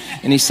 And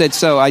he said,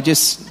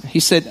 he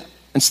said,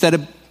 instead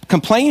of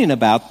complaining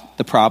about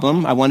the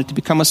problem, I wanted to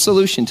become a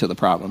solution to the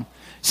problem.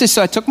 He said,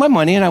 so I took my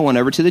money and I went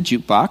over to the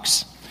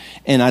jukebox.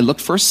 And I looked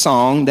for a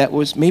song that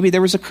was, maybe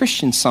there was a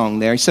Christian song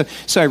there. So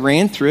I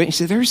ran through it. He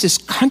said, there's this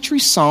country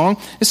song,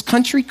 this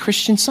country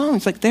Christian song.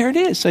 It's like, there it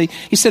is. So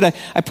he said,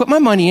 I put my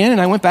money in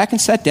and I went back and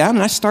sat down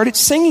and I started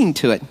singing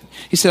to it.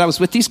 He said, I was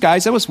with these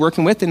guys I was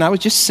working with and I was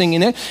just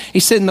singing it.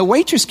 He said, and the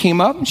waitress came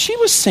up and she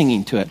was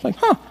singing to it. Like,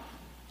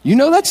 you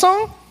know that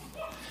song?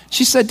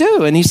 She said,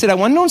 do. And he said, I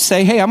wanted to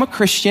say, hey, I'm a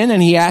Christian.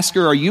 And he asked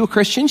her, are you a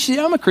Christian? She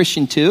said, I'm a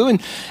Christian too.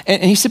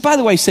 And he said, by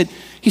the way,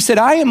 he said,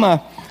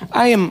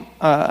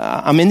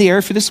 I'm in the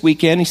area for this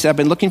weekend. He said, I've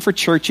been looking for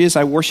churches.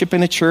 I worship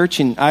in a church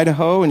in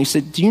Idaho. And he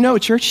said, do you know a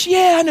church?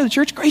 Yeah, I know the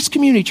church, Grace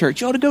Community Church.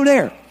 You ought to go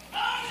there.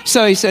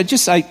 So he said,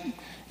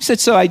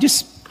 so I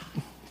just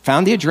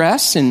found the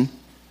address and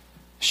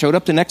showed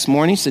up the next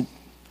morning.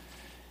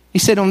 He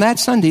said, on that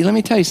Sunday, let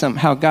me tell you something,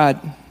 how God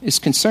is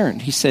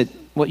concerned. He said,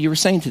 what you were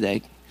saying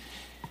today.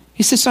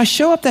 He said, so I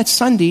show up that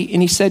Sunday,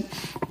 and he said,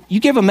 you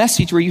gave a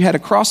message where you had a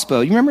crossbow.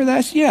 You remember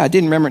that? Yeah, I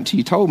didn't remember it until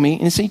you told me.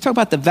 And he said, you talk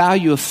about the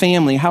value of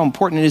family, how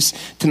important it is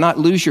to not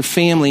lose your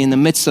family in the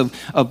midst of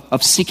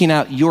seeking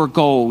out your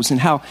goals, and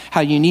how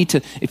you need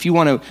to, if you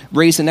want to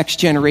raise the next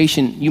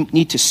generation, you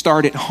need to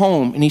start at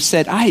home. And he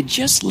said, I had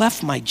just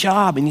left my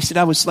job. And he said,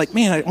 I was like,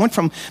 man, I went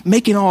from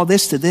making all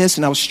this to this,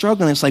 and I was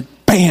struggling. It's like,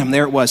 bam,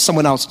 there it was.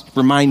 Someone else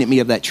reminded me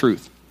of that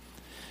truth.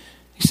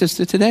 He says,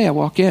 so today I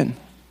walk in.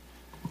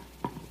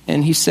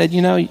 And he said,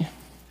 you know,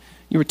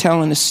 you were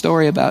telling this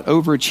story about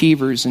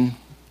overachievers, and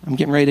I'm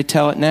getting ready to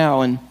tell it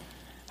now, and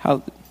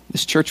how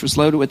this church was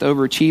loaded with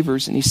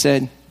overachievers. And he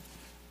said,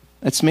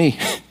 that's me.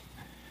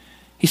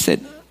 He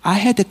said, I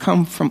had to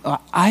come from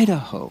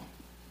Idaho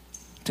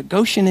to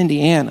Goshen,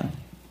 Indiana,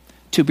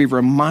 to be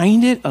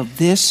reminded of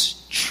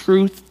this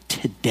truth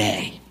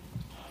today.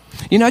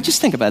 You know,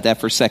 just think about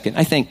that for a second.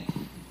 I think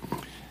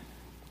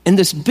in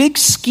this big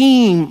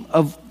scheme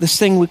of this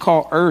thing we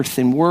call earth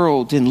and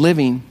world and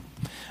living,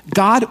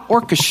 God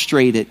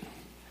orchestrated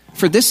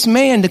for this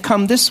man to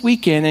come this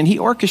weekend, and he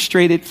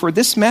orchestrated for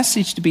this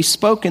message to be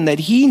spoken that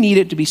he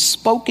needed to be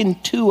spoken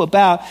to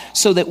about,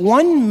 so that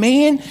one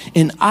man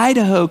in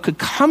Idaho could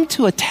come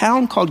to a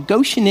town called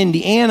Goshen,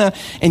 Indiana,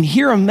 and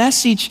hear a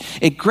message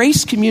at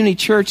Grace Community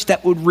Church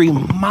that would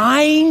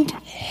remind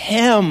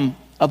him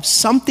of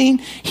something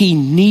he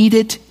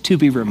needed to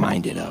be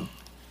reminded of.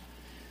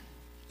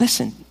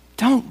 Listen,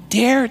 don't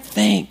dare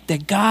think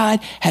that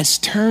God has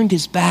turned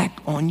his back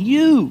on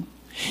you.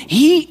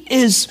 He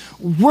is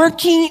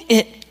working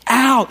it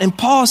out. And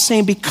Paul is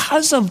saying,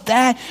 because of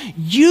that,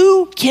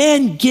 you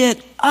can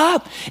get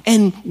up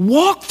and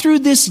walk through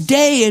this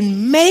day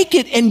and make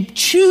it and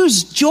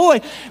choose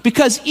joy.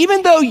 Because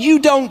even though you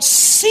don't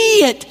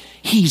see it,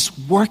 he's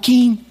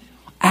working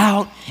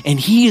out and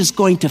he is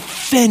going to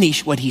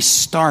finish what he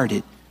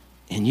started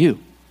in you.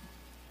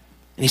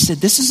 And he said,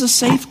 this is a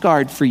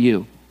safeguard for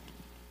you.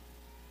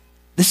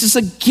 This is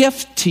a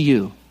gift to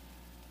you.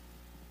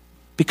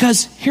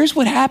 Because here's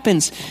what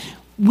happens.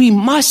 We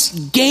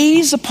must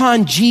gaze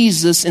upon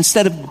Jesus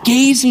instead of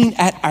gazing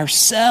at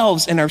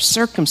ourselves and our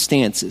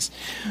circumstances.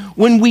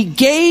 When we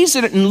gaze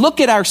at it and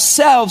look at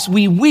ourselves,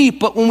 we weep.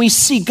 But when we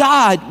see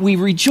God, we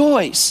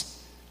rejoice.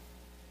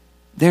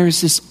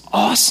 There's this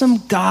awesome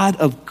God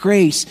of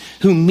grace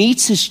who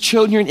meets his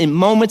children in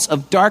moments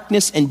of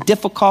darkness and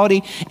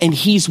difficulty, and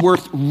he's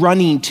worth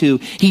running to.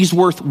 He's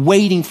worth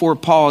waiting for,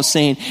 Paul is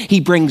saying. He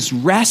brings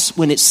rest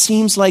when it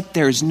seems like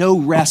there's no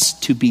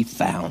rest to be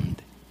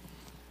found.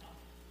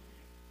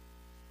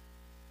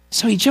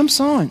 So he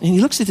jumps on and he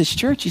looks at this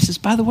church. He says,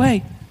 by the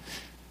way,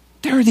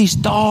 there are these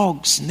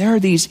dogs and there are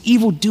these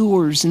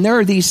evildoers and there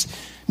are these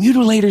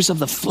mutilators of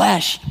the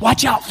flesh.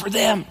 Watch out for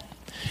them.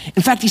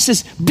 In fact, he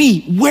says,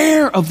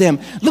 beware of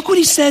them. Look what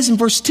he says in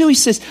verse 2. He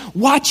says,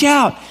 watch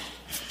out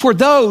for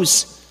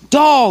those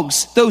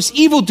dogs, those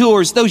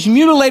evildoers, those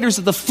mutilators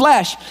of the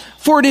flesh.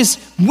 For it is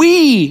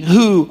we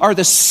who are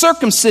the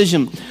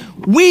circumcision,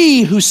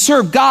 we who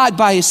serve God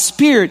by his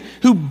Spirit,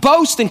 who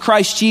boast in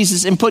Christ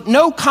Jesus and put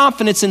no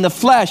confidence in the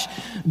flesh.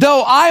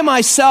 Though I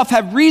myself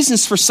have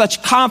reasons for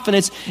such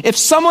confidence, if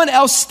someone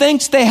else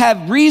thinks they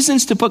have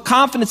reasons to put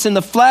confidence in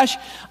the flesh,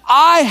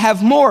 I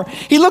have more.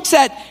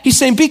 He's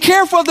saying, be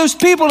careful of those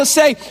people to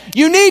say,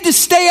 you need to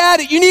stay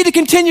at it. You need to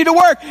continue to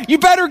work. You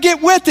better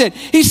get with it.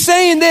 He's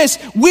saying this,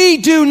 we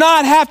do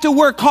not have to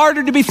work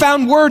harder to be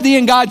found worthy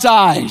in God's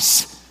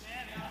eyes.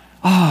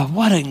 Oh,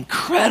 what an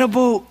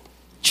incredible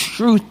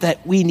truth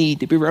that we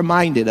need to be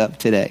reminded of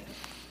today.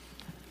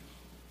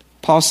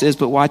 Paul says,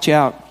 but watch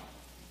out,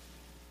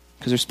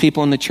 because there's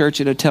people in the church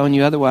that are telling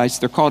you otherwise.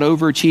 They're called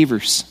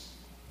overachievers.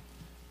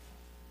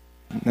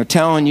 They're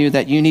telling you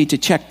that you need to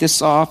check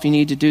this off, you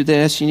need to do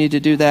this, you need to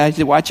do that. He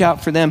said, watch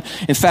out for them.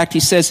 In fact, he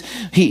says,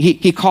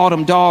 he called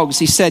them dogs.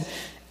 He said,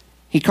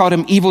 he called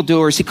them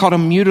evildoers. He called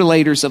them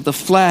mutilators of the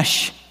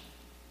flesh.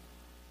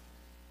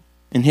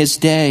 In his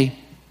day,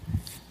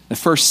 the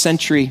first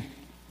century,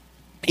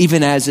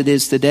 even as it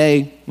is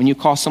today, when you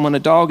call someone a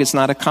dog, it's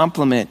not a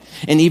compliment.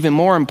 And even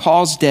more in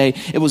Paul's day,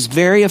 it was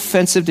very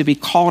offensive to be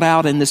called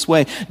out in this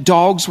way.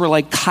 Dogs were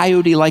like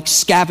coyote-like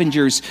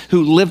scavengers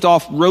who lived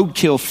off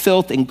roadkill,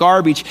 filth, and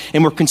garbage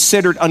and were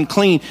considered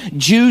unclean.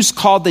 Jews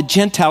called the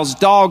Gentiles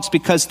dogs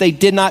because they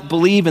did not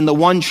believe in the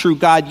one true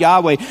God,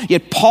 Yahweh.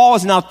 Yet Paul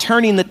is now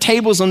turning the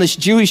tables on this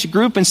Jewish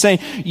group and saying,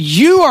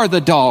 you are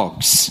the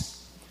dogs.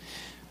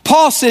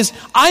 Paul says,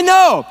 I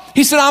know.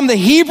 He said, I'm the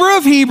Hebrew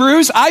of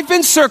Hebrews. I've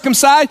been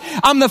circumcised.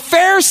 I'm the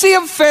Pharisee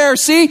of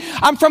Pharisee.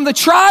 I'm from the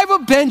tribe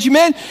of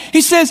Benjamin.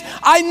 He says,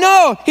 I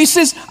know. He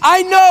says,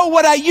 I know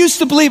what I used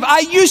to believe.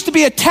 I used to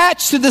be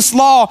attached to this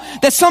law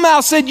that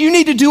somehow said you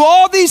need to do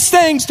all these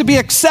things to be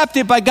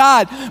accepted by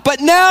God.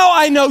 But now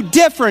I know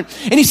different.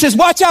 And he says,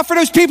 watch out for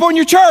those people in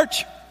your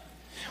church.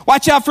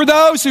 Watch out for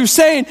those who are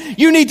saying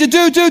you need to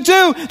do,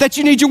 that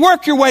you need to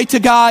work your way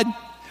to God.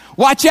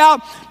 Watch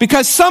out,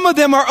 because some of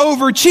them are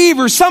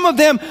overachievers. Some of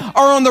them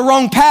are on the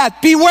wrong path.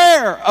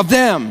 Beware of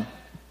them.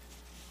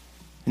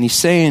 And he's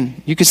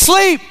saying, you can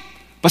sleep,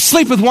 but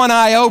sleep with one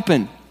eye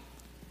open.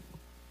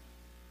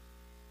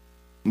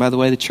 And by the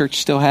way, the church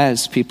still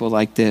has people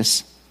like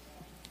this.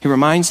 He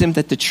reminds them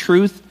that the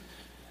truth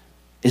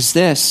is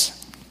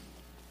this.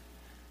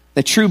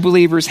 that true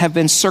believers have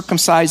been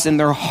circumcised in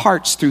their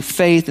hearts through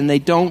faith, and they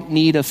don't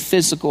need a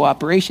physical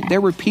operation.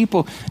 There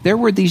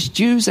were these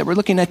Jews that were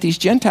looking at these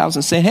Gentiles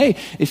and saying, hey,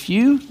 if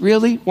you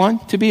really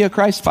want to be a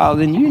Christ follower,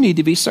 then you need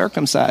to be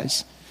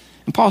circumcised.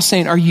 And Paul's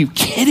saying, are you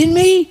kidding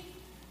me?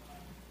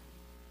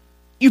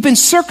 You've been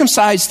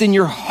circumcised in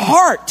your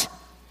heart.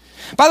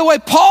 By the way,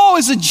 Paul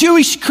is a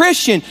Jewish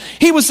Christian.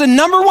 He was the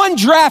number one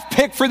draft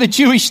pick for the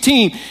Jewish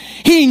team.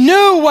 He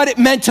knew what it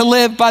meant to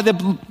live by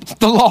the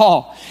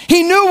law.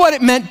 He knew what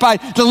it meant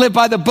to live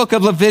by the book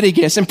of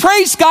Leviticus. And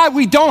praise God,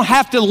 we don't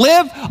have to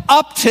live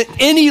up to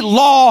any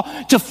law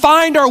to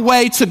find our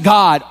way to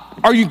God.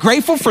 Are you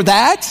grateful for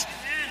that?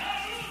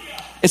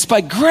 It's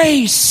by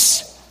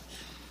grace.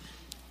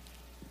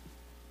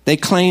 They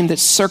claimed that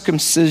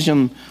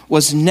circumcision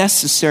was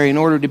necessary in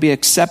order to be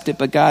accepted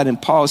by God.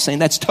 And Paul is saying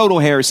that's total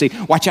heresy.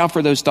 Watch out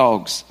for those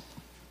dogs.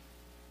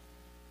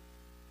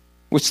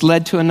 Which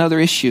led to another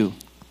issue,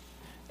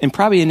 and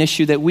probably an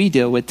issue that we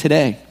deal with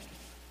today.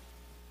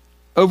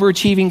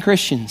 Overachieving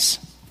Christians.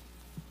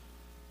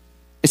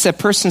 It's that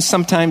person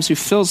sometimes who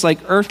feels like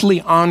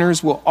earthly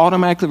honors will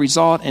automatically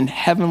result in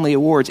heavenly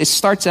awards. It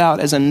starts out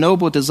as a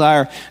noble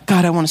desire.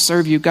 God, I want to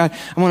serve you. God,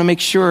 I want to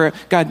make sure.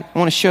 God, I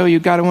want to show you.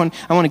 God, I want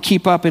to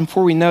keep up. And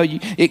before we know,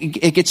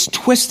 it gets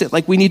twisted.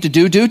 Like we need to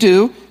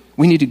do.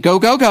 We need to go.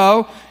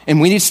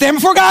 And we need to stand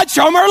before God.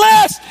 Show him our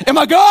list. Am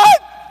I good?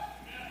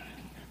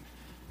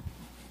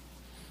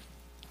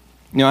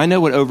 You know, I know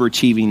what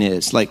overachieving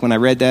is. Like when I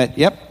read that,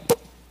 yep,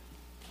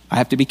 I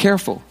have to be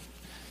careful.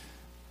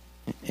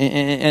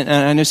 And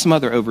I know some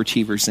other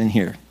overachievers in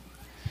here.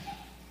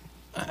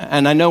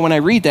 And I know when I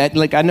read that,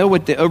 like I know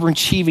what the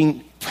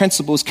overachieving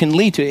principles can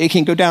lead to. It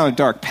can go down a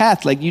dark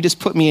path. Like you just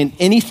put me in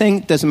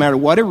anything, doesn't matter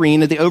what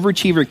arena, the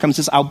overachiever comes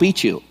and says, I'll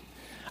beat you.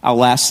 I'll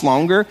last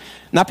longer.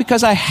 Not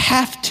because I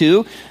have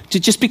to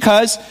just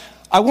because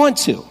I want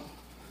to.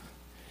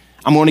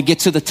 I'm going to get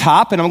to the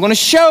top and I'm going to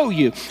show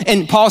you.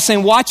 And Paul's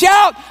saying, watch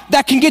out.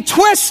 That can get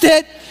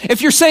twisted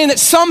if you're saying that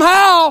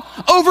somehow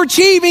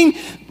overachieving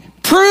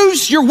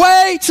proves your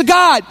way to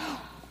God.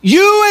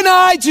 You and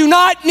I do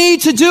not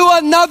need to do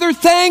another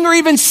thing or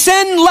even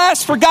sin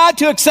less for God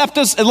to accept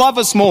us and love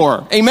us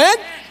more. Amen?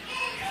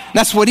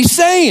 That's what he's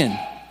saying.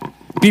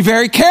 Be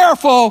very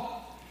careful.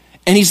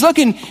 And he's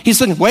looking,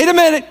 wait a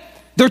minute.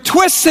 They're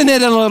twisting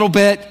it a little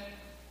bit.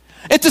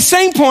 At the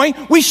same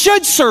point, we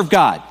should serve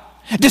God.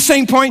 At the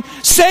same point,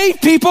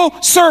 save people,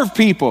 serve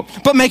people.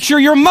 But make sure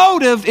your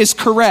motive is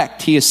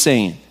correct, he is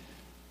saying.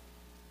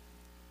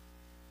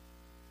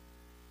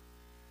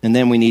 And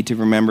then we need to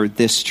remember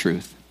this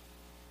truth.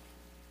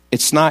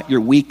 It's not your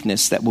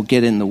weakness that will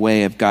get in the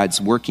way of God's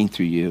working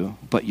through you,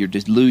 but your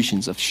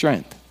delusions of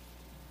strength.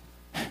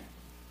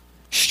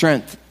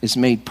 Strength is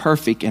made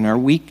perfect in our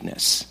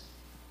weakness.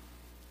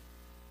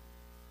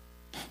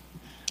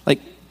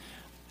 Like,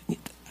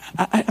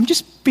 I'm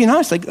just being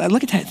honest. Like, I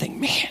look at that and think,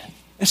 man,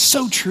 that's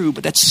so true,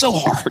 but that's so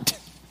hard.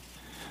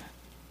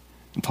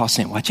 And Paul's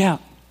saying, watch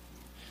out.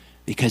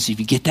 Because if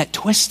you get that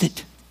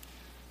twisted,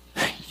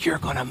 you're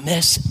going to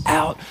miss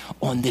out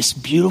on this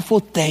beautiful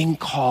thing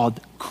called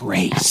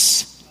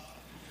grace.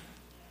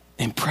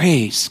 And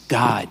praise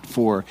God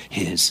for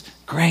his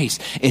grace.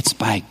 It's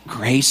by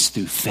grace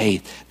through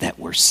faith that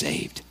we're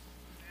saved.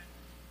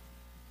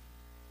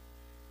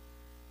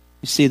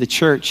 You see, the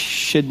church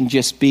shouldn't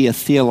just be a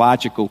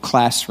theological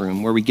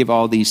classroom where we give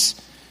all these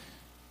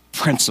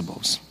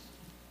principles.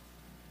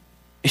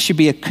 It should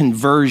be a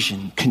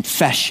conversion,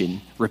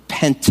 confession,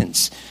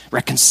 repentance,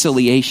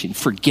 reconciliation,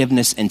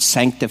 forgiveness, and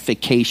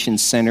sanctification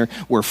center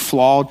where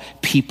flawed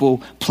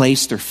people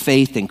place their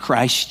faith in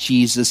Christ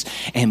Jesus,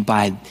 and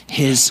by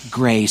his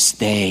grace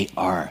they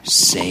are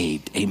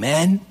saved.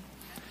 Amen?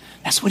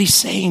 That's what he's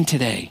saying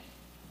today.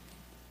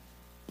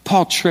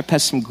 Paul Tripp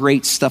has some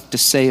great stuff to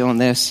say on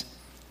this.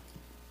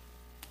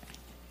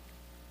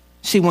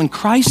 See, when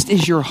Christ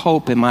is your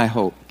hope and my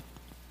hope,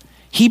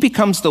 he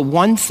becomes the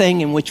one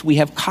thing in which we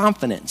have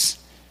confidence.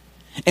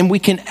 And we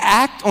can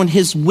act on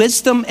his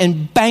wisdom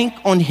and bank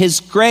on his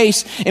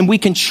grace. And we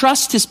can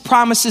trust his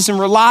promises and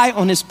rely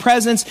on his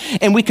presence.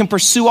 And we can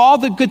pursue all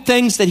the good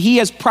things that he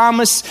has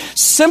promised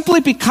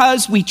simply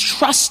because we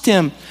trust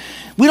him.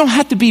 We don't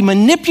have to be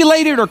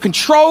manipulated or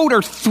controlled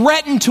or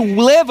threatened to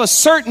live a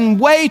certain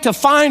way to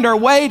find our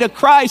way to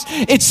Christ.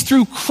 It's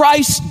through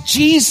Christ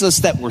Jesus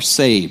that we're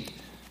saved.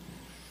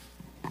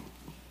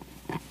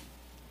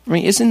 I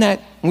mean, isn't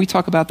that, when we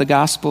talk about the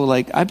gospel,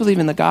 like, I believe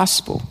in the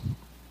gospel.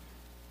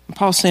 And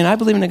Paul's saying, I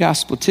believe in the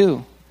gospel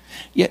too.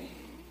 Yet,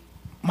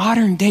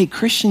 modern day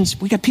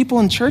Christians, we got people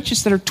in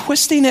churches that are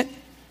twisting it.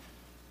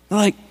 They're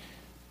like,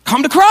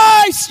 come to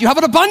Christ, you have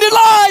an abundant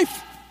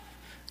life.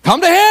 Come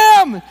to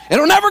him,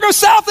 it'll never go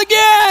south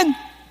again.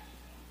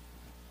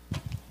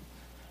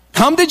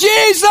 Come to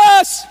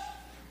Jesus.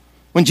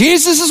 When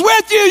Jesus is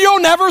with you,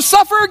 you'll never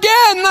suffer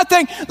again. And I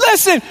think,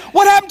 listen,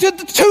 what happened to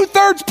the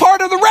 2/3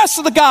 part of the rest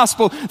of the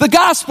gospel? The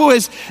gospel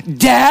is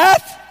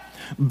death,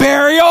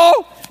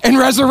 burial, and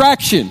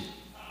resurrection.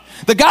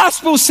 The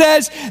gospel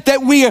says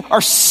that we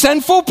are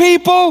sinful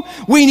people.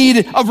 We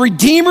need a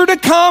redeemer to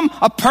come,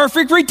 a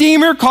perfect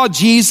redeemer called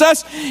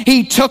Jesus.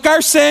 He took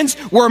our sins.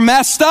 We're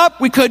messed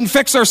up. We couldn't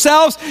fix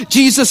ourselves.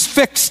 Jesus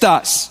fixed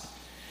us.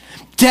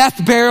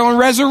 Death, burial, and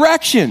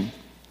resurrection.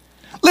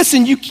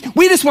 Listen,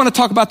 we just want to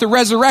talk about the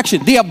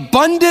resurrection, the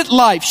abundant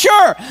life.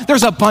 Sure,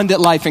 there's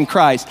abundant life in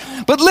Christ.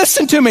 But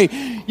listen to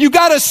me. You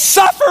got to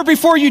suffer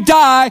before you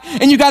die,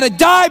 and you got to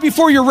die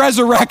before you're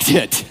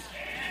resurrected.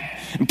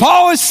 And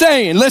Paul is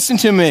saying, listen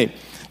to me.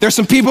 There's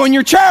some people in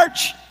your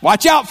church.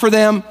 Watch out for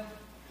them.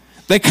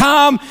 They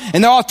come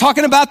and they're all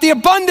talking about the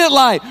abundant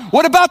life.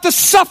 What about the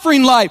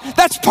suffering life?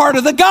 That's part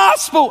of the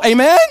gospel.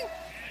 Amen?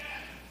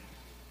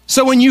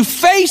 So when you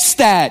face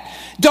that,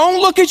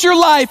 don't look at your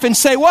life and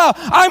say, well,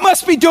 I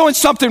must be doing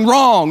something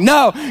wrong.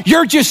 No,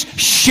 you're just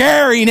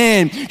sharing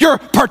in. You're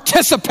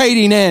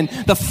participating in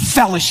the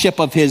fellowship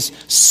of his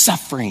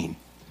suffering.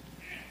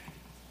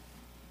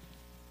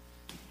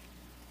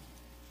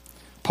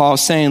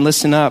 Paul's saying,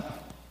 listen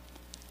up.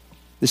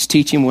 This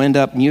teaching will end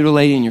up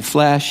mutilating your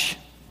flesh.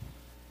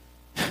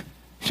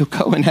 You'll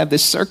go and have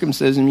this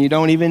circumcision you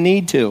don't even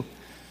need to.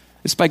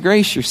 It's by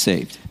grace you're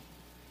saved.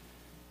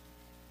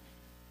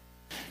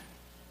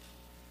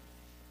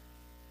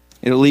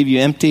 It'll leave you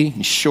empty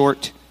and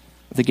short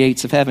of the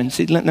gates of heaven.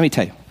 See, let me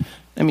tell you.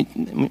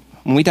 When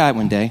we die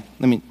one day,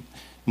 when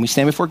we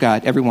stand before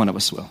God, every one of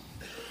us will.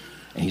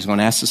 And he's going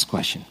to ask this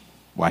question.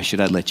 Why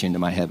should I let you into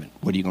my heaven?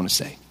 What are you going to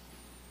say?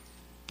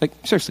 Like,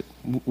 seriously,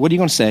 what are you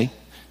going to say?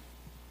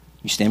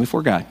 You stand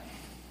before God,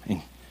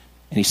 and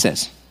he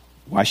says,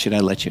 why should I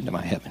let you into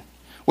my heaven?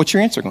 What's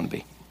your answer going to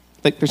be?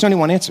 Like, there's only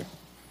one answer.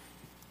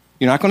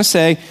 You're not going to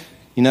say,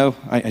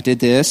 I did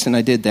this and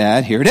I did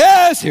that. Here it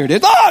is. Here it is.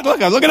 Oh, look at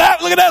that.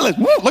 Look at that.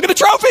 Look at the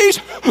trophies.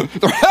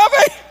 They're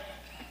heavy.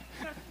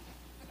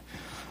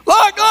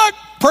 Look.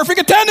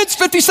 Perfect attendance.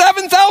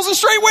 57,000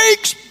 straight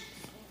weeks.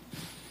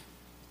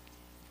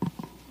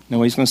 Know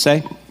what he's going to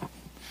say?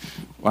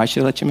 Why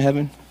should I let you in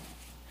heaven?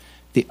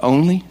 The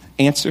only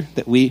answer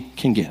that we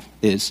can give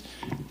is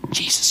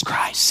Jesus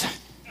Christ.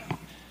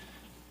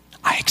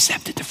 I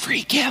accepted the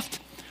free gift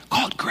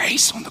called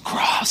grace on the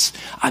cross.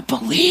 I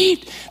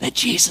believed that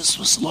Jesus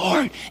was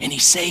Lord and he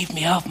saved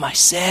me of my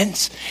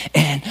sins.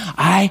 And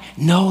I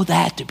know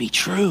that to be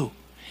true.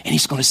 And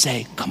he's going to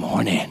say, come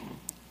on in.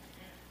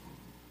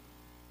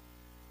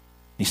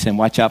 He's saying,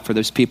 watch out for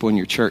those people in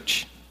your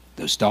church,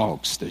 those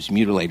dogs, those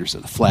mutilators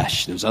of the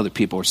flesh. Those other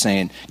people are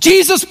saying,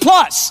 Jesus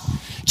plus,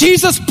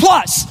 Jesus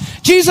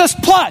plus, Jesus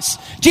plus,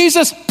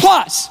 Jesus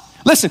plus.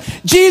 Listen,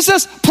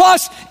 Jesus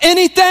plus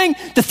anything,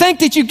 to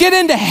think that you get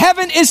into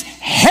heaven is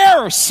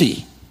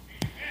heresy.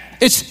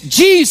 It's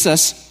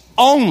Jesus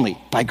only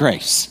by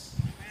grace.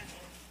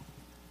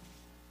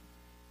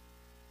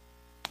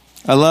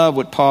 I love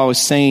what Paul is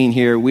saying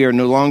here. We are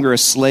no longer a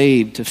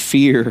slave to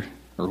fear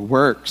or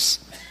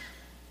works.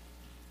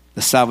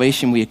 The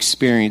salvation we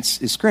experience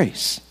is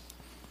grace.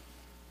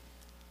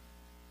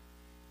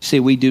 See,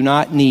 we do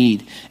not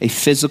need a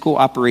physical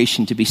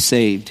operation to be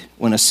saved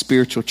when a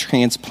spiritual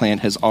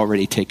transplant has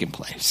already taken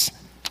place.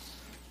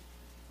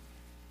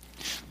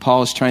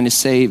 Paul is trying to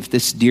save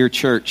this dear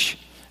church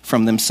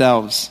from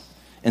themselves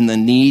and the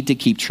need to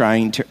keep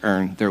trying to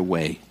earn their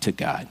way to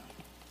God.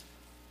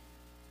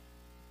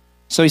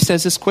 So he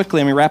says this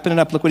quickly. Wrapping it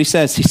up, look what he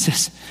says. He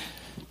says,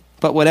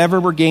 but whatever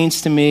were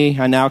gains to me,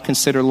 I now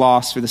consider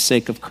loss for the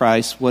sake of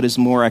Christ. What is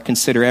more, I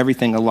consider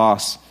everything a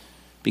loss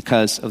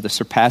because of the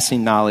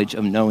surpassing knowledge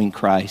of knowing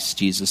Christ,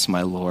 Jesus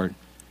my Lord,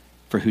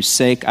 for whose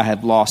sake I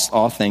have lost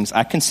all things.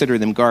 I consider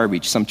them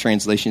garbage. Some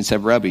translations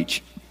have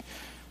rubbish.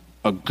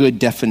 A good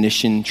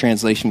definition,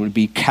 translation would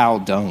be cow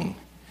dung,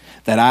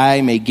 that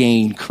I may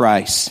gain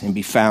Christ and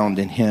be found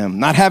in him,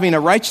 not having a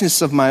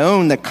righteousness of my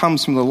own that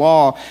comes from the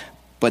law,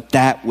 but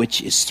that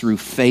which is through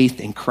faith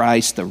in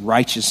Christ, the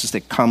righteousness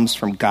that comes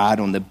from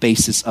God on the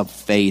basis of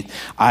faith.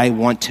 I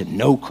want to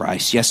know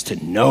Christ, yes, to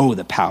know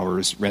the power of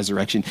his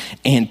resurrection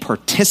and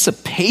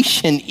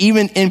participation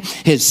even in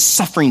his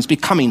sufferings,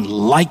 becoming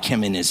like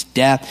him in his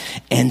death,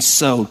 and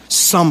so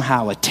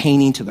somehow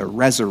attaining to the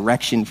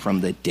resurrection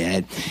from the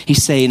dead.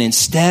 He's saying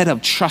instead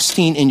of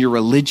trusting in your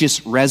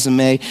religious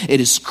resume, it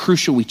is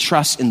crucial we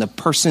trust in the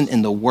person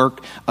and the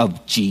work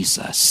of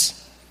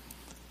Jesus.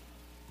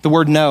 The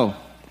word know.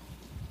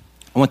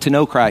 I want to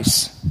know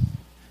Christ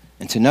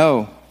and to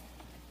know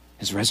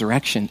his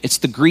resurrection. It's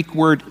the Greek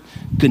word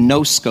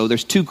gnosko.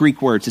 There's two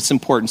Greek words. It's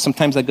important.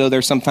 Sometimes I go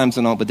there, sometimes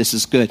I don't, but this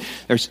is good.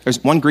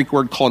 There's one Greek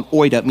word called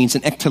oida. It means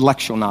an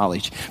intellectual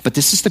knowledge. But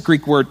this is the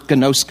Greek word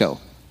gnosko.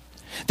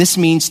 This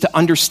means to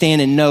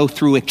understand and know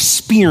through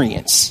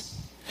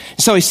experience.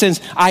 So he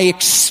says, I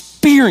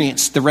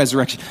experienced the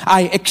resurrection.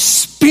 I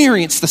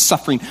experienced the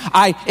suffering.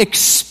 I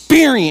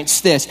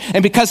experienced this.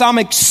 And because I'm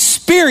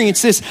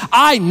experienced this,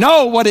 I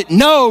know what it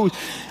knows.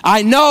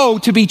 I know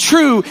to be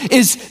true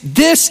is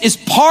this is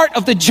part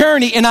of the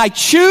journey, and I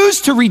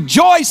choose to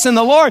rejoice in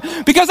the Lord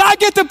because I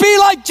get to be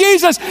like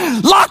Jesus.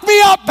 Lock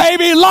me up,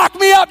 baby. Lock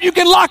me up. You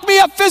can lock me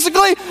up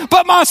physically,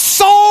 but my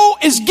soul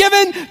is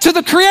given to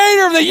the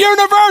creator of the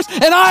universe,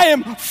 and I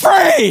am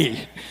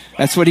free.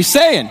 That's what he's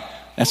saying.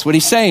 That's what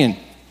he's saying.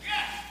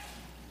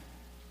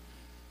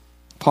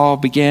 Paul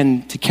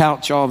began to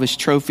couch all of his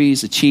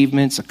trophies,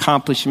 achievements,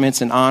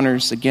 accomplishments, and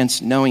honors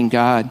against knowing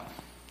God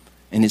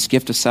and his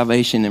gift of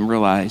salvation and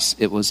realize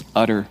it was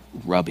utter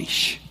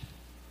rubbish,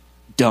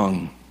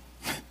 dung.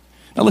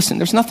 Now listen,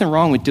 there's nothing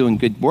wrong with doing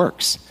good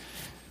works.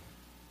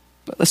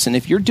 But listen,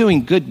 if you're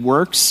doing good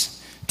works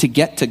to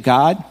get to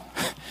God,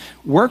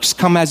 works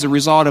come as a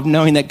result of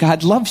knowing that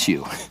God loves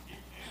you.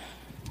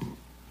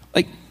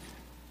 Like,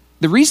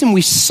 the reason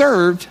we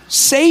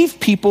save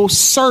people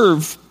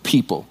serve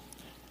people.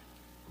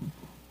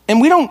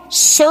 And we don't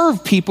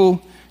serve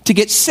people to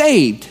get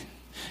saved.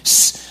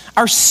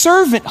 Our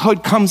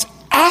servanthood comes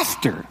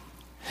after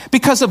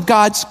because of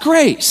God's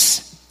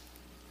grace.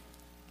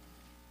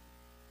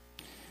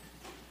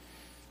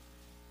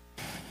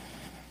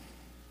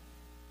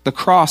 The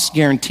cross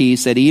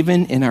guarantees that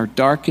even in our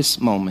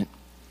darkest moment,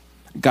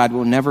 God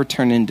will never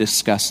turn in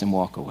disgust and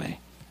walk away.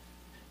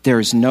 There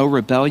is no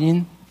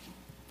rebellion.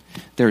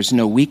 There is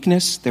no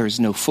weakness. There is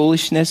no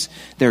foolishness.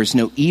 There is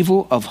no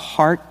evil of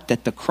heart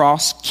that the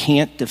cross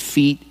can't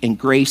defeat and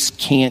grace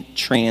can't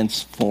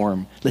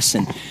transform.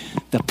 Listen,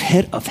 the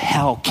pit of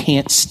hell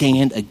can't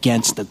stand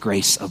against the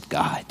grace of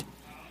God.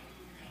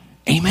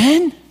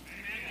 Amen?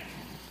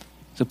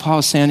 So Paul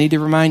is saying, I need to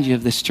remind you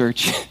of this,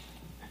 church.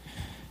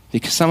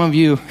 Because some of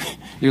you,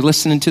 you're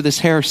listening to this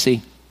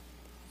heresy.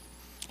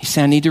 He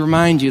said, I need to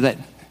remind you that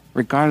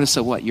regardless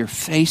of what you're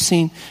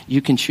facing,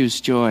 you can choose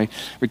joy.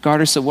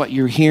 Regardless of what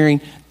you're hearing,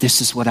 this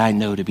is what I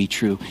know to be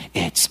true.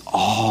 It's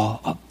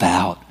all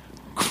about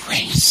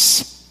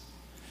grace.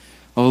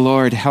 Oh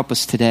Lord, help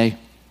us today.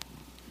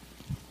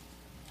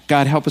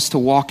 God, help us to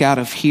walk out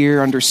of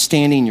here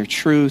understanding your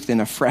truth in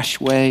a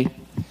fresh way.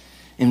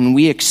 And when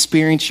we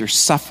experience your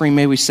suffering,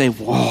 may we say,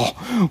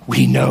 whoa,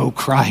 we know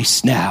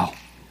Christ now.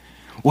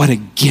 What a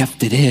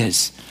gift it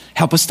is.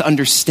 Help us to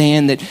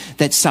understand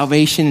that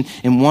salvation,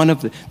 and one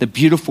of the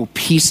beautiful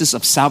pieces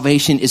of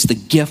salvation is the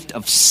gift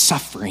of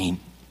suffering.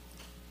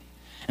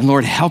 And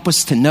Lord, help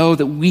us to know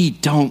that we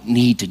don't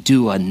need to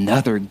do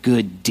another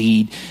good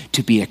deed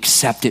to be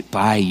accepted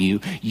by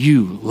you.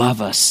 You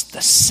love us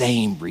the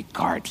same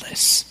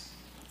regardless.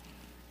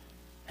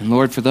 And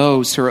Lord, for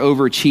those who are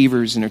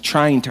overachievers and are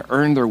trying to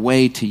earn their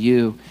way to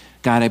you,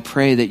 God, I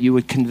pray that you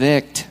would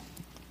convict.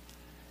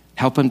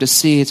 Help them to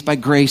see it's by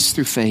grace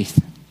through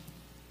faith.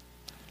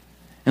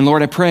 And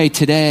Lord, I pray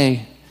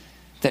today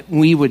that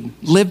we would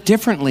live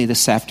differently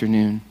this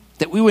afternoon.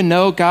 That we would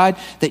know, God,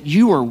 that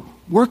you are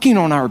working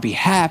on our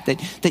behalf,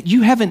 that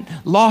you haven't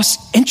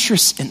lost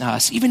interest in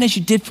us, even as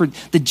you did for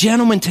the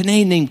gentleman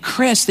today named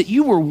Chris, that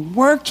you were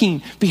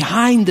working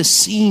behind the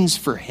scenes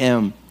for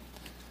him.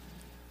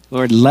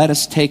 Lord, let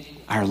us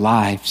take our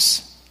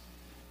lives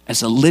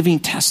as a living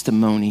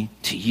testimony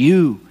to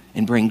you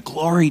and bring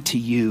glory to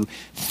you.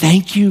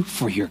 Thank you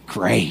for your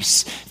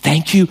grace.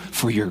 Thank you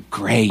for your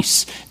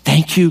grace.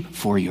 Thank you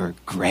for your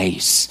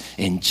grace.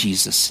 In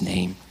Jesus'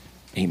 name,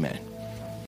 amen.